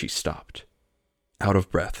the hut, she stopped. Out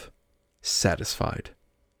of breath. Satisfied.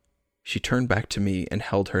 She turned back to me and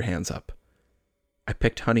held her hands up. I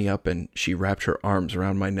picked Honey up and she wrapped her arms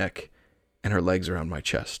around my neck and her legs around my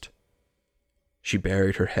chest. She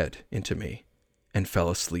buried her head into me and fell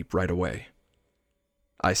asleep right away.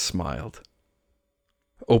 I smiled.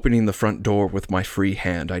 Opening the front door with my free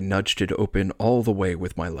hand, I nudged it open all the way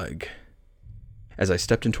with my leg. As I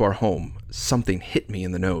stepped into our home, something hit me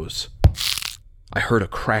in the nose. I heard a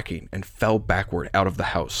cracking and fell backward out of the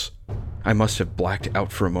house. I must have blacked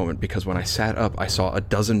out for a moment because when I sat up, I saw a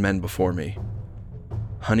dozen men before me.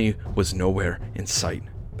 Honey was nowhere in sight,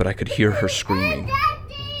 but I could hear her screaming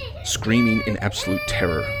in absolute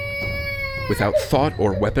terror. Without thought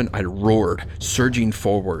or weapon, I roared, surging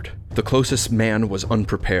forward. The closest man was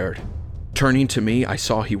unprepared. Turning to me, I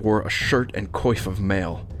saw he wore a shirt and coif of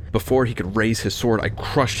mail. Before he could raise his sword, I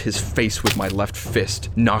crushed his face with my left fist,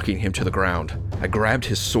 knocking him to the ground. I grabbed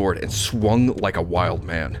his sword and swung like a wild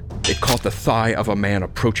man. It caught the thigh of a man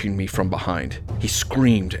approaching me from behind. He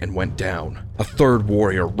screamed and went down. A third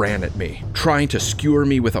warrior ran at me, trying to skewer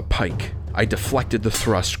me with a pike. I deflected the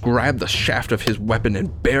thrust, grabbed the shaft of his weapon,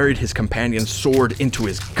 and buried his companion's sword into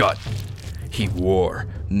his gut. He wore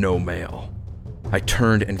no mail. I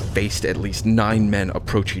turned and faced at least 9 men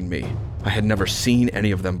approaching me. I had never seen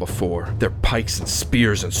any of them before. Their pikes and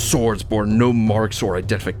spears and swords bore no marks or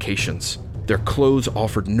identifications. Their clothes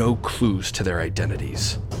offered no clues to their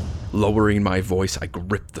identities. Lowering my voice, I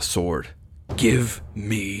gripped the sword. Give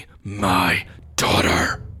me my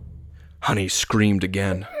daughter! Honey screamed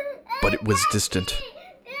again, but it was distant.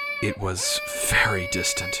 It was very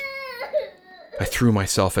distant. I threw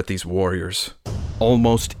myself at these warriors.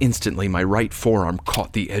 Almost instantly, my right forearm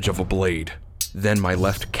caught the edge of a blade. Then my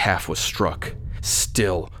left calf was struck.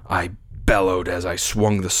 Still, I bellowed as I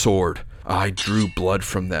swung the sword. I drew blood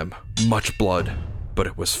from them, much blood, but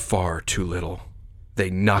it was far too little. They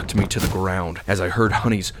knocked me to the ground as I heard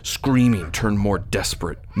Honey's screaming turn more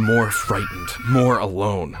desperate, more frightened, more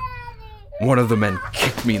alone. One of the men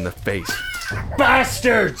kicked me in the face.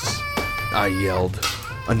 Bastards! I yelled.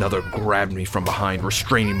 Another grabbed me from behind,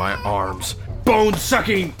 restraining my arms.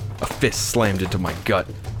 Bone-sucking! A fist slammed into my gut.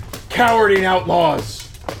 Cowarding outlaws!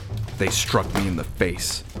 They struck me in the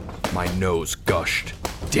face. My nose gushed.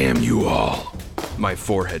 Damn you all! My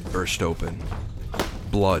forehead burst open.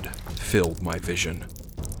 Blood filled my vision.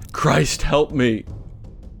 Christ help me!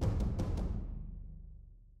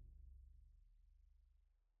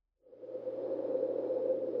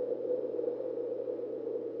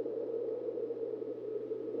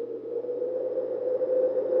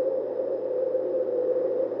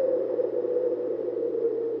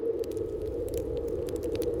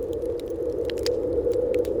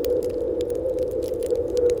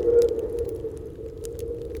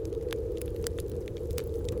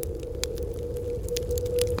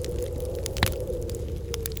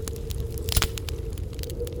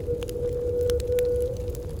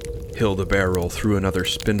 Hilda Barrel threw another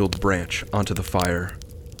spindled branch onto the fire.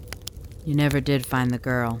 You never did find the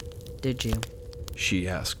girl, did you? She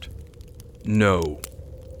asked. No,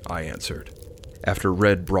 I answered. After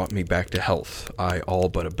Red brought me back to health, I all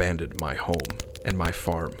but abandoned my home and my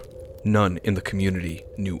farm. None in the community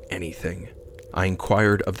knew anything. I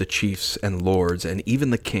inquired of the chiefs and lords and even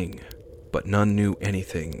the king, but none knew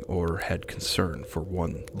anything or had concern for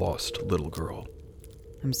one lost little girl.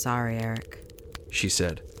 I'm sorry, Eric. She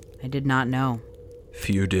said. I did not know.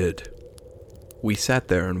 Few did. We sat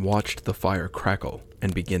there and watched the fire crackle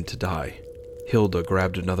and begin to die. Hilda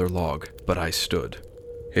grabbed another log, but I stood.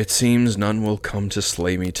 It seems none will come to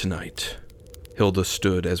slay me tonight. Hilda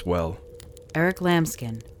stood as well. Eric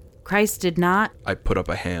Lambskin, Christ did not... I put up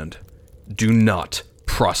a hand. Do not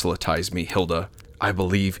proselytize me, Hilda. I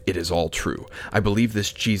believe it is all true. I believe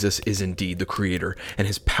this Jesus is indeed the Creator, and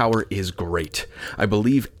his power is great. I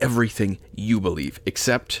believe everything you believe,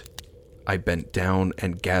 except... I bent down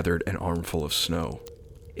and gathered an armful of snow.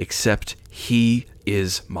 Except he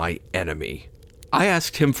is my enemy. I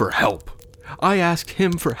asked him for help. I asked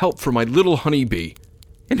him for help for my little honeybee,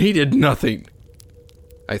 and he did nothing.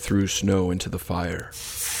 I threw snow into the fire.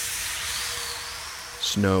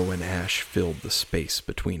 Snow and ash filled the space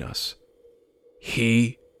between us.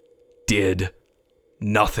 He did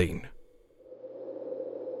nothing.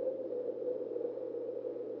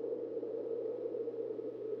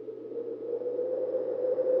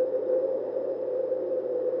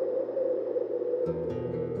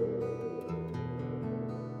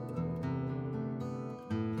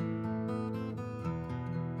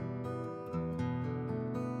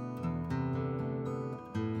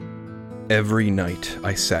 Every night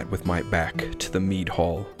I sat with my back to the mead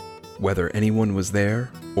hall, whether anyone was there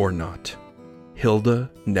or not. Hilda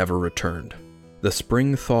never returned. The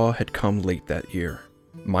spring thaw had come late that year.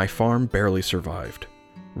 My farm barely survived.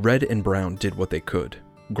 Red and Brown did what they could.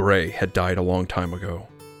 Gray had died a long time ago.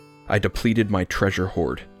 I depleted my treasure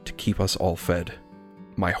hoard to keep us all fed.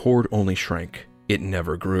 My hoard only shrank. It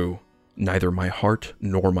never grew. Neither my heart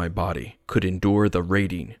nor my body could endure the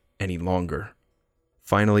raiding any longer.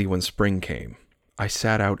 Finally, when spring came, I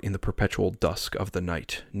sat out in the perpetual dusk of the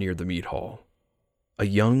night near the mead hall. A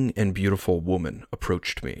young and beautiful woman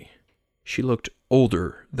approached me. She looked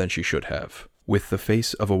older than she should have, with the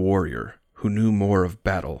face of a warrior who knew more of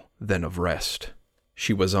battle than of rest.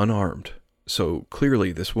 She was unarmed, so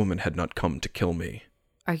clearly this woman had not come to kill me.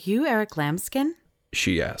 Are you Eric Lambskin?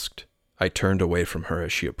 She asked. I turned away from her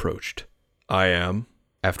as she approached. I am.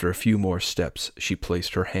 After a few more steps, she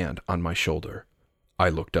placed her hand on my shoulder. I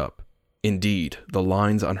looked up. Indeed, the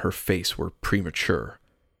lines on her face were premature,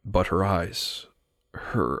 but her eyes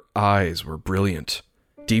were brilliant,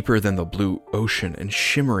 deeper than the blue ocean and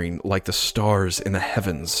shimmering like the stars in the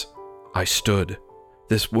heavens. I stood.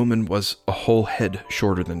 This woman was a whole head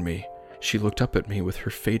shorter than me. She looked up at me with her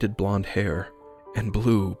faded blonde hair and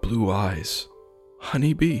blue eyes.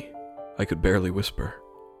 Honeybee, I could barely whisper.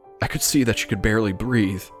 I could see that she could barely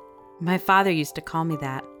breathe. My father used to call me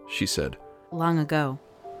that. She said. Long ago.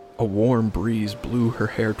 A warm breeze blew her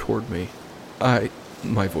hair toward me.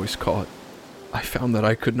 My voice caught. I found that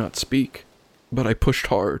I could not speak, but I pushed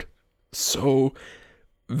hard. So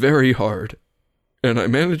very hard. And I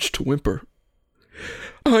managed to whimper.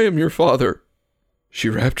 I am your father. She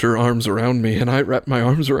wrapped her arms around me, and I wrapped my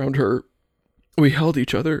arms around her. We held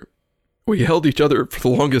each other for the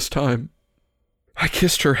longest time. I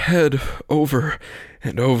kissed her head over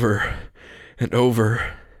and over and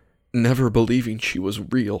over, never believing she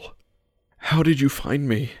was real. How did you find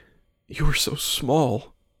me? You were so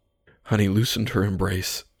small. Honey loosened her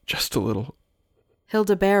embrace, just a little.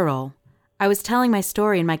 Hilda Barrel. I was telling my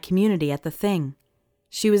story in my community at the thing.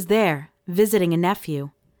 She was there, visiting a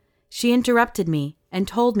nephew. She interrupted me and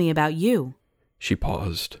told me about you. She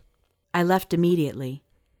paused. I left immediately.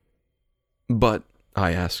 But,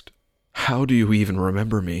 I asked, how do you even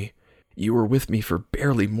remember me? You were with me for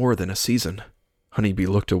barely more than a season. Honeybee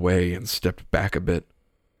looked away and stepped back a bit.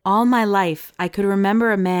 All my life, I could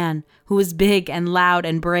remember a man who was big and loud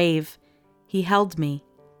and brave. He held me.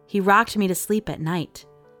 He rocked me to sleep at night.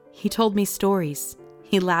 He told me stories.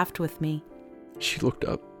 He laughed with me. She looked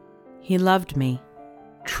up. He loved me.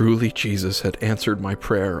 Truly, Jesus had answered my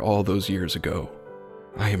prayer all those years ago.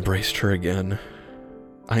 I embraced her again.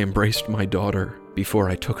 I embraced my daughter before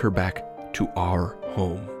I took her back to our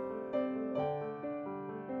home.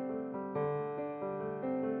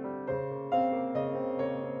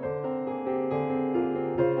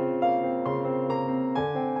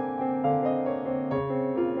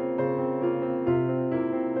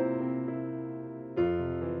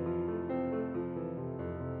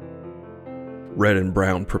 Red and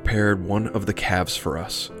Brown prepared one of the calves for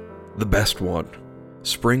us, the best one.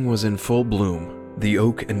 Spring was in full bloom. The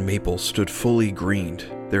oak and maple stood fully greened,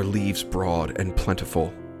 their leaves broad and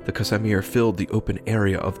plentiful. The casimir filled the open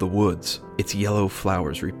area of the woods, its yellow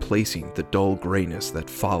flowers replacing the dull grayness that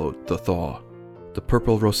followed the thaw. The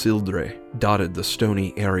purple rosildre dotted the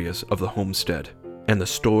stony areas of the homestead, and the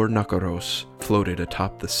store nakaros floated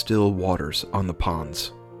atop the still waters on the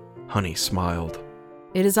ponds. Honey smiled.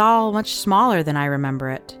 It is all much smaller than I remember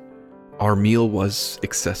it. Our meal was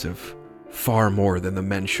excessive, far more than the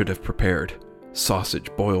men should have prepared.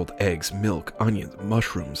 Sausage, boiled eggs, milk, onions,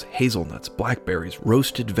 mushrooms, hazelnuts, blackberries,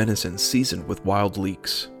 roasted venison seasoned with wild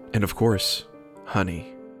leeks, and of course,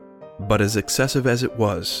 honey. But as excessive as it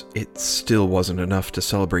was, it still wasn't enough to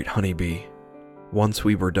celebrate Honeybee. Once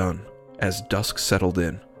we were done, as dusk settled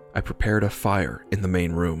in, I prepared a fire in the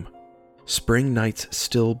main room. Spring nights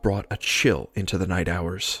still brought a chill into the night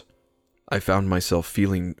hours. I found myself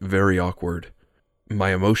feeling very awkward.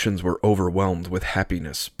 My emotions were overwhelmed with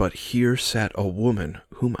happiness, but here sat a woman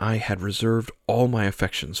whom I had reserved all my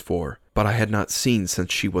affections for, but I had not seen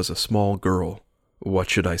since she was a small girl. What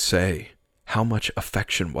should I say? How much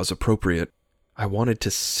affection was appropriate? I wanted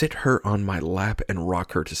to sit her on my lap and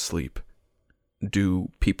rock her to sleep.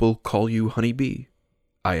 "Do people call you Honeybee?"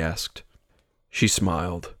 I asked. She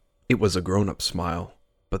smiled. It was a grown-up smile,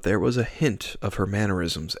 but there was a hint of her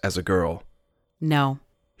mannerisms as a girl. No,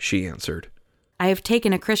 she answered. I have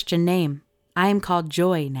taken a Christian name. I am called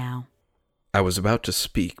Joy now. I was about to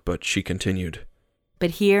speak, but she continued.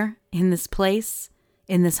 But here, in this place,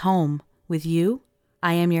 in this home, with you,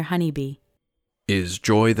 I am your Honeybee. Is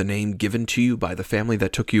Joy the name given to you by the family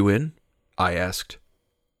that took you in? I asked.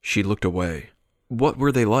 She looked away. What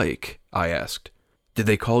were they like? I asked. Did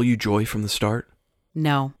they call you Joy from the start?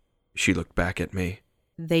 No. She looked back at me.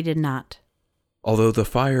 They did not. Although the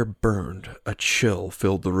fire burned, a chill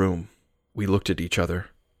filled the room. We looked at each other.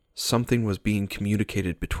 Something was being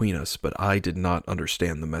communicated between us, but I did not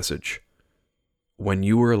understand the message. When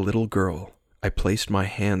you were a little girl, I placed my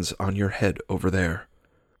hands on your head over there.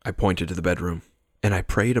 I pointed to the bedroom, and I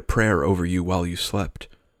prayed a prayer over you while you slept.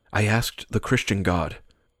 I asked the Christian God.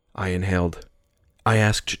 I inhaled. I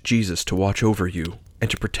asked Jesus to watch over you and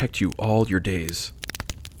to protect you all your days.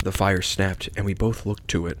 The fire snapped, and we both looked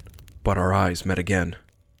to it, but our eyes met again.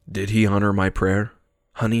 Did he honor my prayer?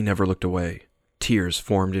 Honey never looked away. Tears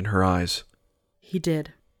formed in her eyes. He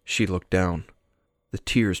did. She looked down. The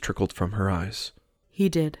tears trickled from her eyes. He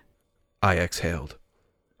did. I exhaled.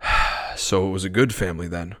 So it was a good family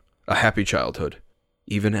then, a happy childhood.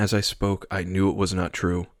 Even as I spoke, I knew it was not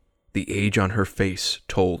true. The age on her face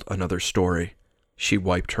told another story. She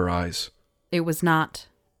wiped her eyes. It was not.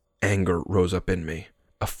 Anger rose up in me,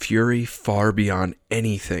 a fury far beyond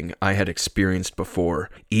anything I had experienced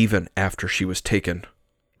before, even after she was taken.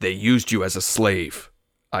 They used you as a slave,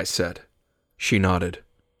 I said. She nodded.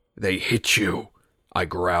 They hit you, I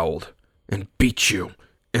growled, and beat you,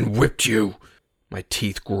 and whipped you. My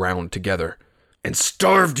teeth ground together, and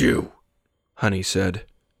starved you, Honey said.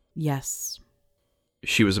 Yes.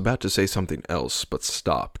 She was about to say something else, but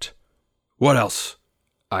stopped. What else?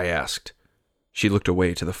 I asked. She looked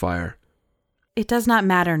away to the fire. It does not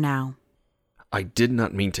matter now. I did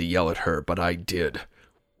not mean to yell at her, but I did.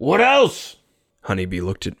 What else? Honeybee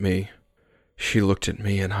looked at me. She looked at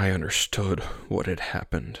me, and I understood what had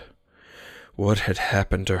happened. What had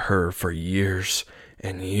happened to her for years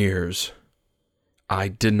and years. I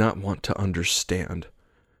did not want to understand,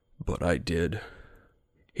 but I did.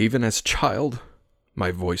 Even as a child, my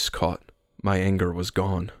voice caught. My anger was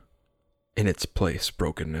gone. In its place,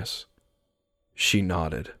 brokenness. She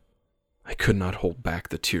nodded. I could not hold back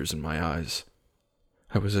the tears in my eyes.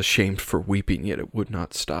 I was ashamed for weeping, yet it would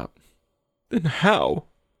not stop. Then how?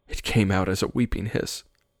 It came out as a weeping hiss.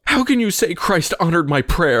 How can you say Christ honored my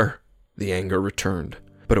prayer? The anger returned,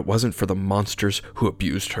 but it wasn't for the monsters who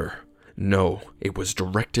abused her. No, it was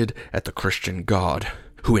directed at the Christian God,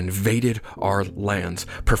 who invaded our lands,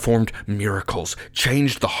 performed miracles,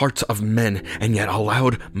 changed the hearts of men, and yet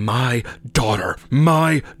allowed my daughter,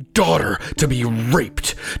 to be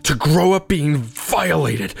raped, to grow up being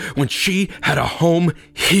violated when she had a home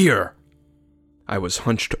here. I was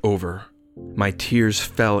hunched over. My tears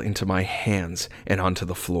fell into my hands and onto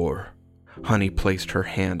the floor. Honey placed her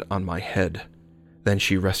hand on my head. Then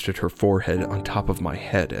she rested her forehead on top of my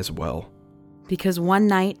head as well. Because one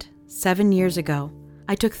night, 7 years ago,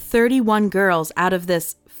 I took 31 girls out of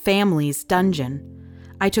this family's dungeon.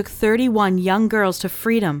 I took 31 young girls to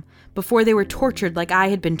freedom before they were tortured like I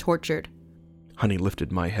had been tortured. Honey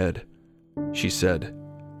lifted my head. She said,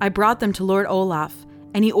 I brought them to Lord Olaf,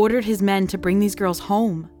 and he ordered his men to bring these girls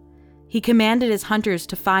home. He commanded his hunters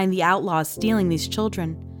to find the outlaws stealing these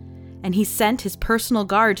children, and he sent his personal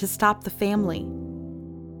guard to stop the family.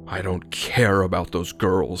 I don't care about those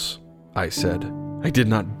girls, I said. I did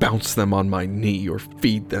not bounce them on my knee or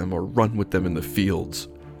feed them or run with them in the fields.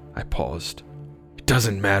 I paused. It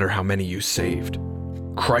doesn't matter how many you saved.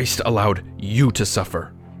 Christ allowed you to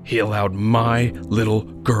suffer. He allowed my little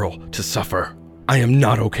girl to suffer. I am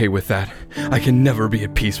not okay with that. I can never be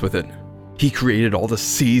at peace with it. He created all the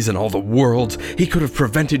seas and all the worlds. He could have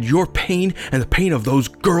prevented your pain and the pain of those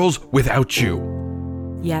girls without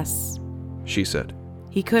you. Yes, she said.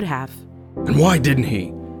 He could have. And why didn't he?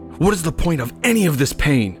 What is the point of any of this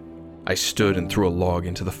pain? I stood and threw a log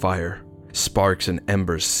into the fire. Sparks and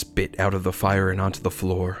embers spit out of the fire and onto the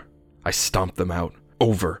floor. I stomped them out,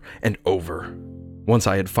 over and over. Once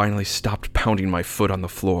I had finally stopped pounding my foot on the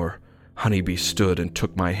floor, Honeybee stood and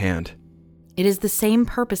took my hand. It is the same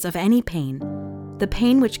purpose of any pain. The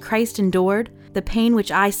pain which Christ endured, the pain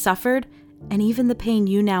which I suffered, and even the pain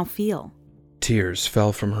you now feel. Tears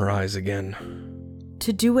fell from her eyes again.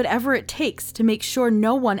 To do whatever it takes to make sure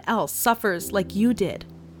no one else suffers like you did.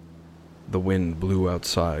 The wind blew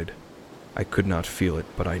outside. I could not feel it,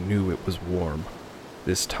 but I knew it was warm.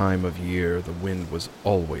 This time of year, the wind was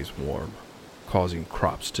always warm, causing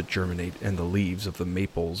crops to germinate and the leaves of the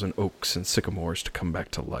maples and oaks and sycamores to come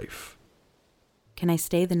back to life. Can I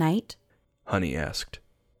stay the night? Honey asked.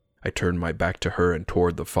 I turned my back to her and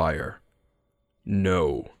toward the fire.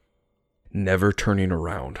 No. Never turning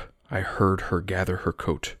around, I heard her gather her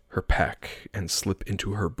coat, her pack, and slip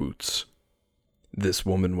into her boots. This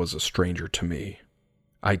woman was a stranger to me.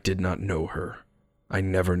 I did not know her. I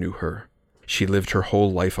never knew her. She lived her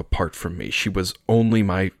whole life apart from me. She was only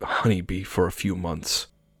my honeybee for a few months.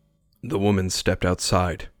 The woman stepped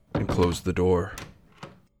outside and closed the door.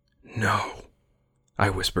 No, I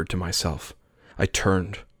whispered to myself. I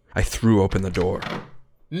turned. I threw open the door.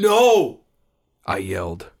 No! I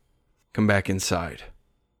yelled. Come back inside.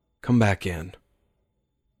 Come back in.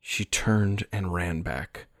 She turned and ran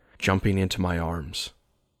back, jumping into my arms.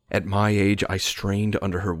 At my age, I strained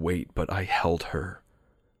under her weight, but I held her.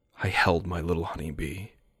 I held my little honeybee.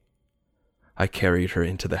 I carried her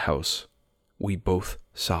into the house. We both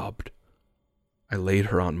sobbed. I laid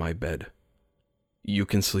her on my bed. You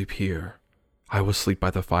can sleep here. I will sleep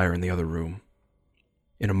by the fire in the other room.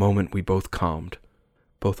 In a moment, we both calmed.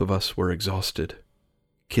 Both of us were exhausted.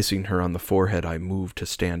 Kissing her on the forehead, I moved to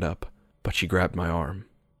stand up, but she grabbed my arm.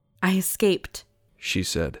 I escaped, she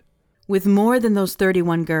said. With more than those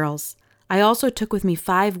 31 girls. I also took with me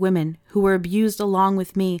 5 women who were abused along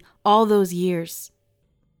with me all those years.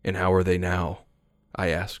 And how are they now? I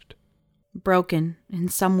asked. Broken in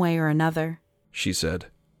some way or another, she said.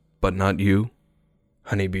 But not you?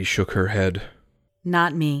 Honeybee shook her head.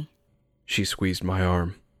 Not me. She squeezed my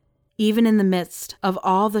arm. Even in the midst of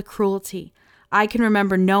all the cruelty, I can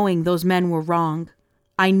remember knowing those men were wrong.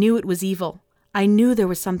 I knew it was evil. I knew there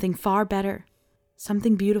was something far better,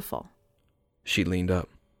 something beautiful. She leaned up.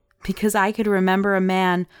 Because I could remember a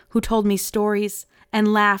man who told me stories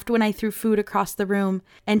and laughed when I threw food across the room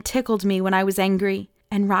and tickled me when I was angry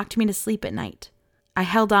and rocked me to sleep at night. I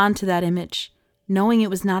held on to that image, knowing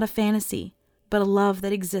it was not a fantasy, but a love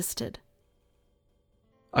that existed.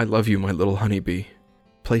 I love you, my little honeybee.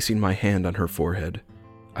 Placing my hand on her forehead,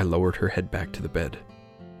 I lowered her head back to the bed.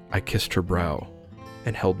 I kissed her brow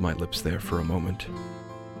and held my lips there for a moment.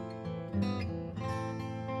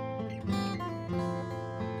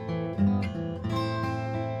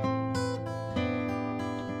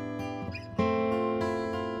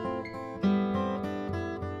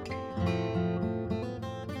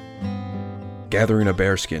 Gathering a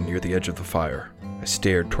bearskin near the edge of the fire, I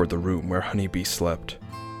stared toward the room where Honeybee slept.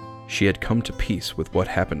 She had come to peace with what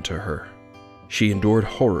happened to her. She endured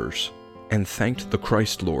horrors and thanked the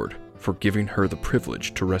Christ Lord for giving her the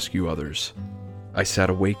privilege to rescue others. I sat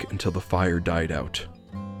awake until the fire died out.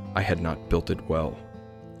 I had not built it well.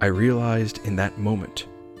 I realized in that moment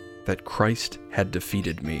that Christ had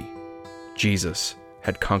defeated me. Jesus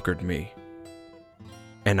had conquered me.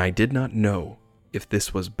 And I did not know if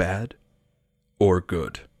this was bad or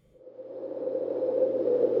good.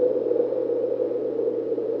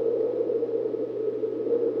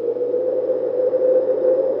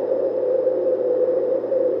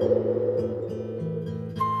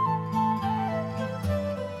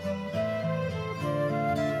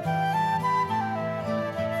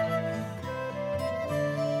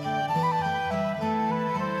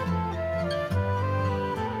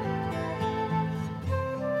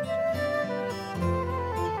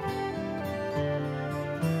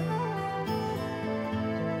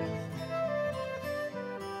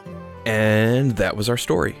 And that was our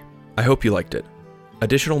story. I hope you liked it.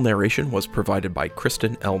 Additional narration was provided by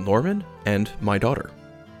Kristen L. Norman and my daughter.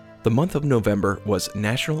 The month of November was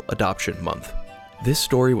National Adoption Month. This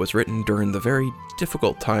story was written during the very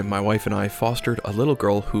difficult time my wife and I fostered a little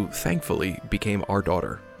girl who thankfully became our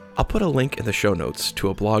daughter. I'll put a link in the show notes to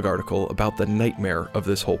a blog article about the nightmare of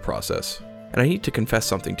this whole process. And I need to confess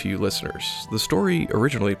something to you listeners. The story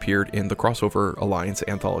originally appeared in the Crossover Alliance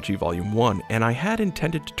Anthology Volume 1, and I had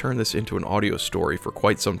intended to turn this into an audio story for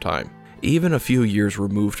quite some time. Even a few years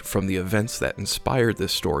removed from the events that inspired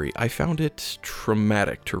this story, I found it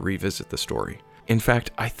traumatic to revisit the story. In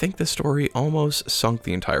fact, I think the story almost sunk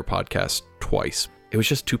the entire podcast twice. It was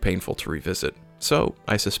just too painful to revisit. So,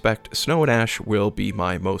 I suspect Snow and Ash will be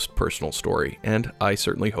my most personal story, and I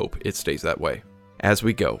certainly hope it stays that way. As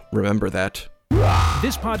we go, remember that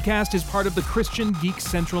this podcast is part of the Christian Geek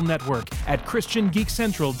Central Network at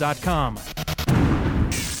ChristianGeekCentral.com.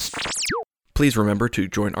 Please remember to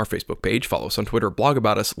join our Facebook page, follow us on Twitter, blog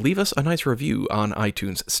about us, leave us a nice review on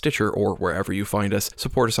iTunes, Stitcher, or wherever you find us,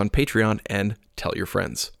 support us on Patreon, and tell your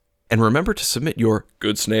friends. And remember to submit your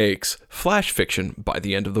Good Snakes flash fiction by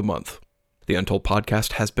the end of the month. The Untold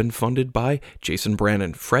Podcast has been funded by Jason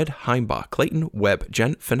Brannon, Fred Heimbach, Clayton Webb,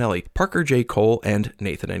 Jen Finelli, Parker J. Cole, and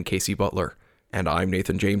Nathan and Casey Butler. And I'm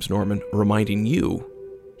Nathan James Norman, reminding you,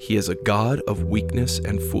 he is a God of weakness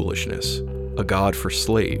and foolishness, a God for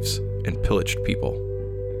slaves and pillaged people.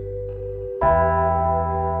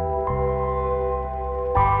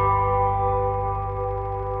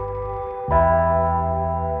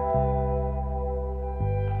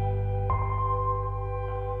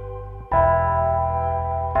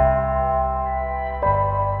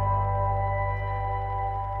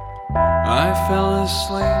 I fell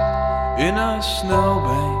asleep in a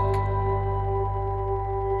snowbank.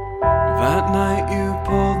 That night you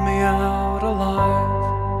pulled me out alive.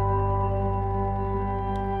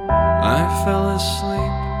 I fell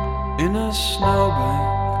asleep in a snowbank.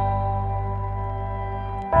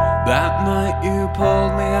 That night you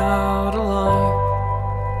pulled me out alive.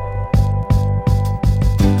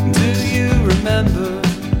 Do you remember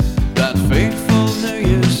that fateful New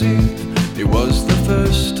Year's Eve? It was the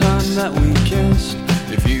first time that we kissed.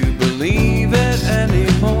 If you believe it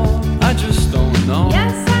anymore, I just don't know.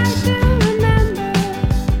 Yes, I do remember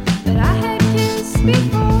that I had kissed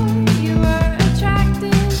before. You were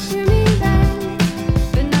attracted to me then,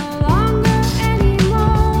 but no longer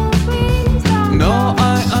anymore. Please don't. No,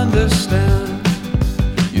 I understand.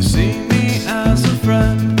 You see me as a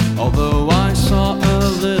friend, although I saw a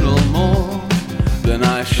little more than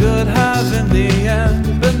I should have in the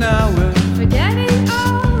end. But now we're Forgetting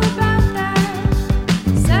all about that.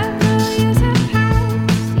 Several years have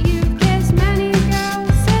passed. You've kissed many girls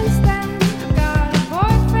since then. I've got a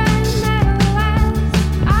boyfriend at last.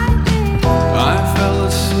 I think I fell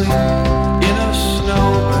asleep in a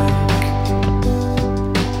snowbank.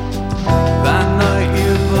 That night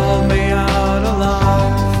you pulled me out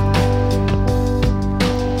alive.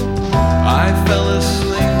 I fell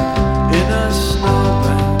asleep in a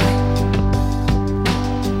snowbank.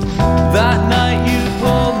 That night you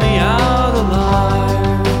pulled me out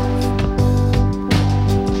alive.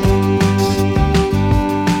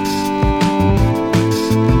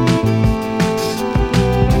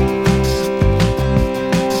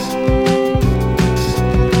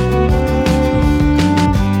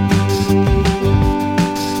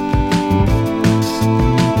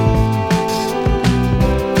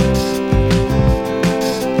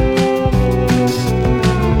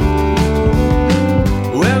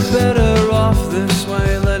 We're better off this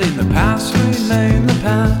way, letting the past remain the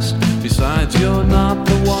past. Besides, you're not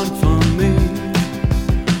the one for me.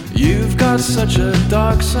 You've got such a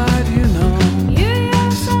dark side, you know. you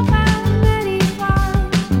yourself had many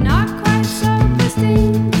flaws, not quite so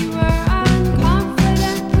pristine. You were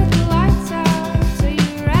unconfident with the lights out, so you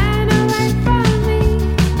ran away from me.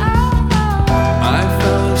 Oh. I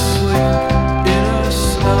fell asleep in a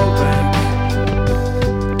snowbank.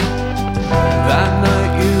 That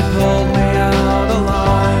night you pulled me out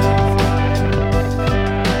alive.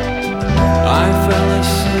 I fell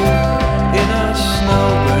asleep in a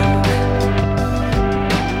snowbank.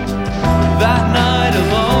 That night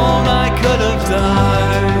alone I could have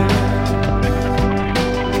died.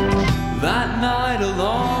 That night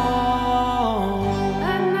alone.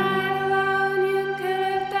 That night alone you could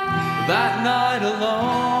have died. That night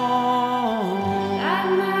alone. That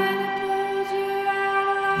night I pulled you out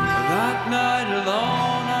alive. That night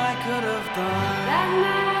alone I could have died. That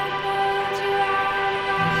night I pulled you out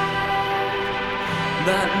alive.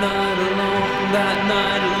 That night alone, that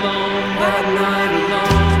night alone, that night alone, that night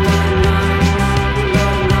alone, that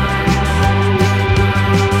night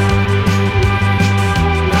alone.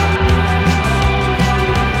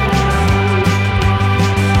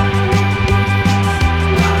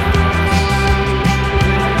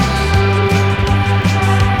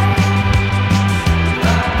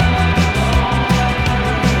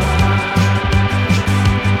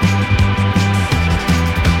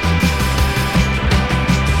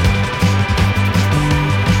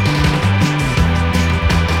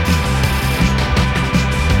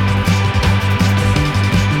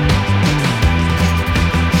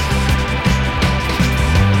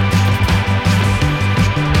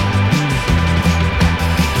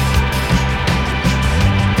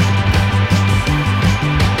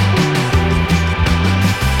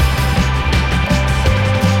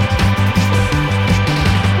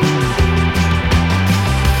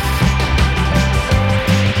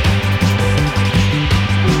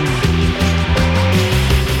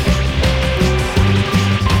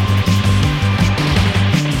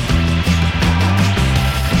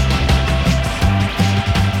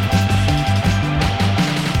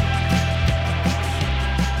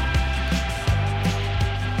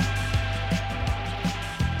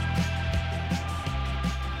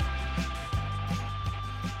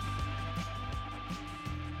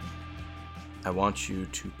 want you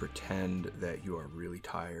to pretend that you are really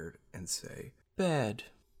tired and say, bed.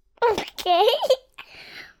 Okay.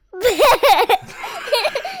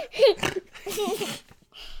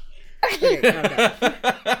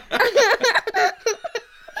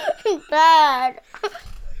 Bad.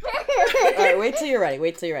 All right, wait till you're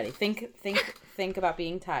ready. Think about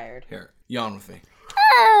being tired. Here, yawn with me.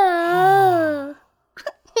 Oh.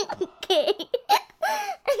 Okay.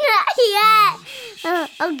 Not yet.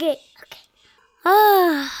 Okay.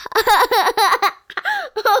 Oh.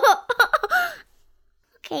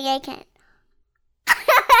 Okay, I can.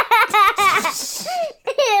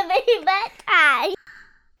 Very bad time.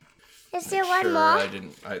 Is there one more? I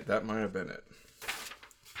didn't. That might have been it.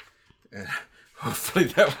 And hopefully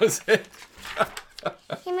that was it.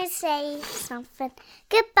 Let me say something.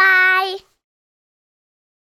 Goodbye.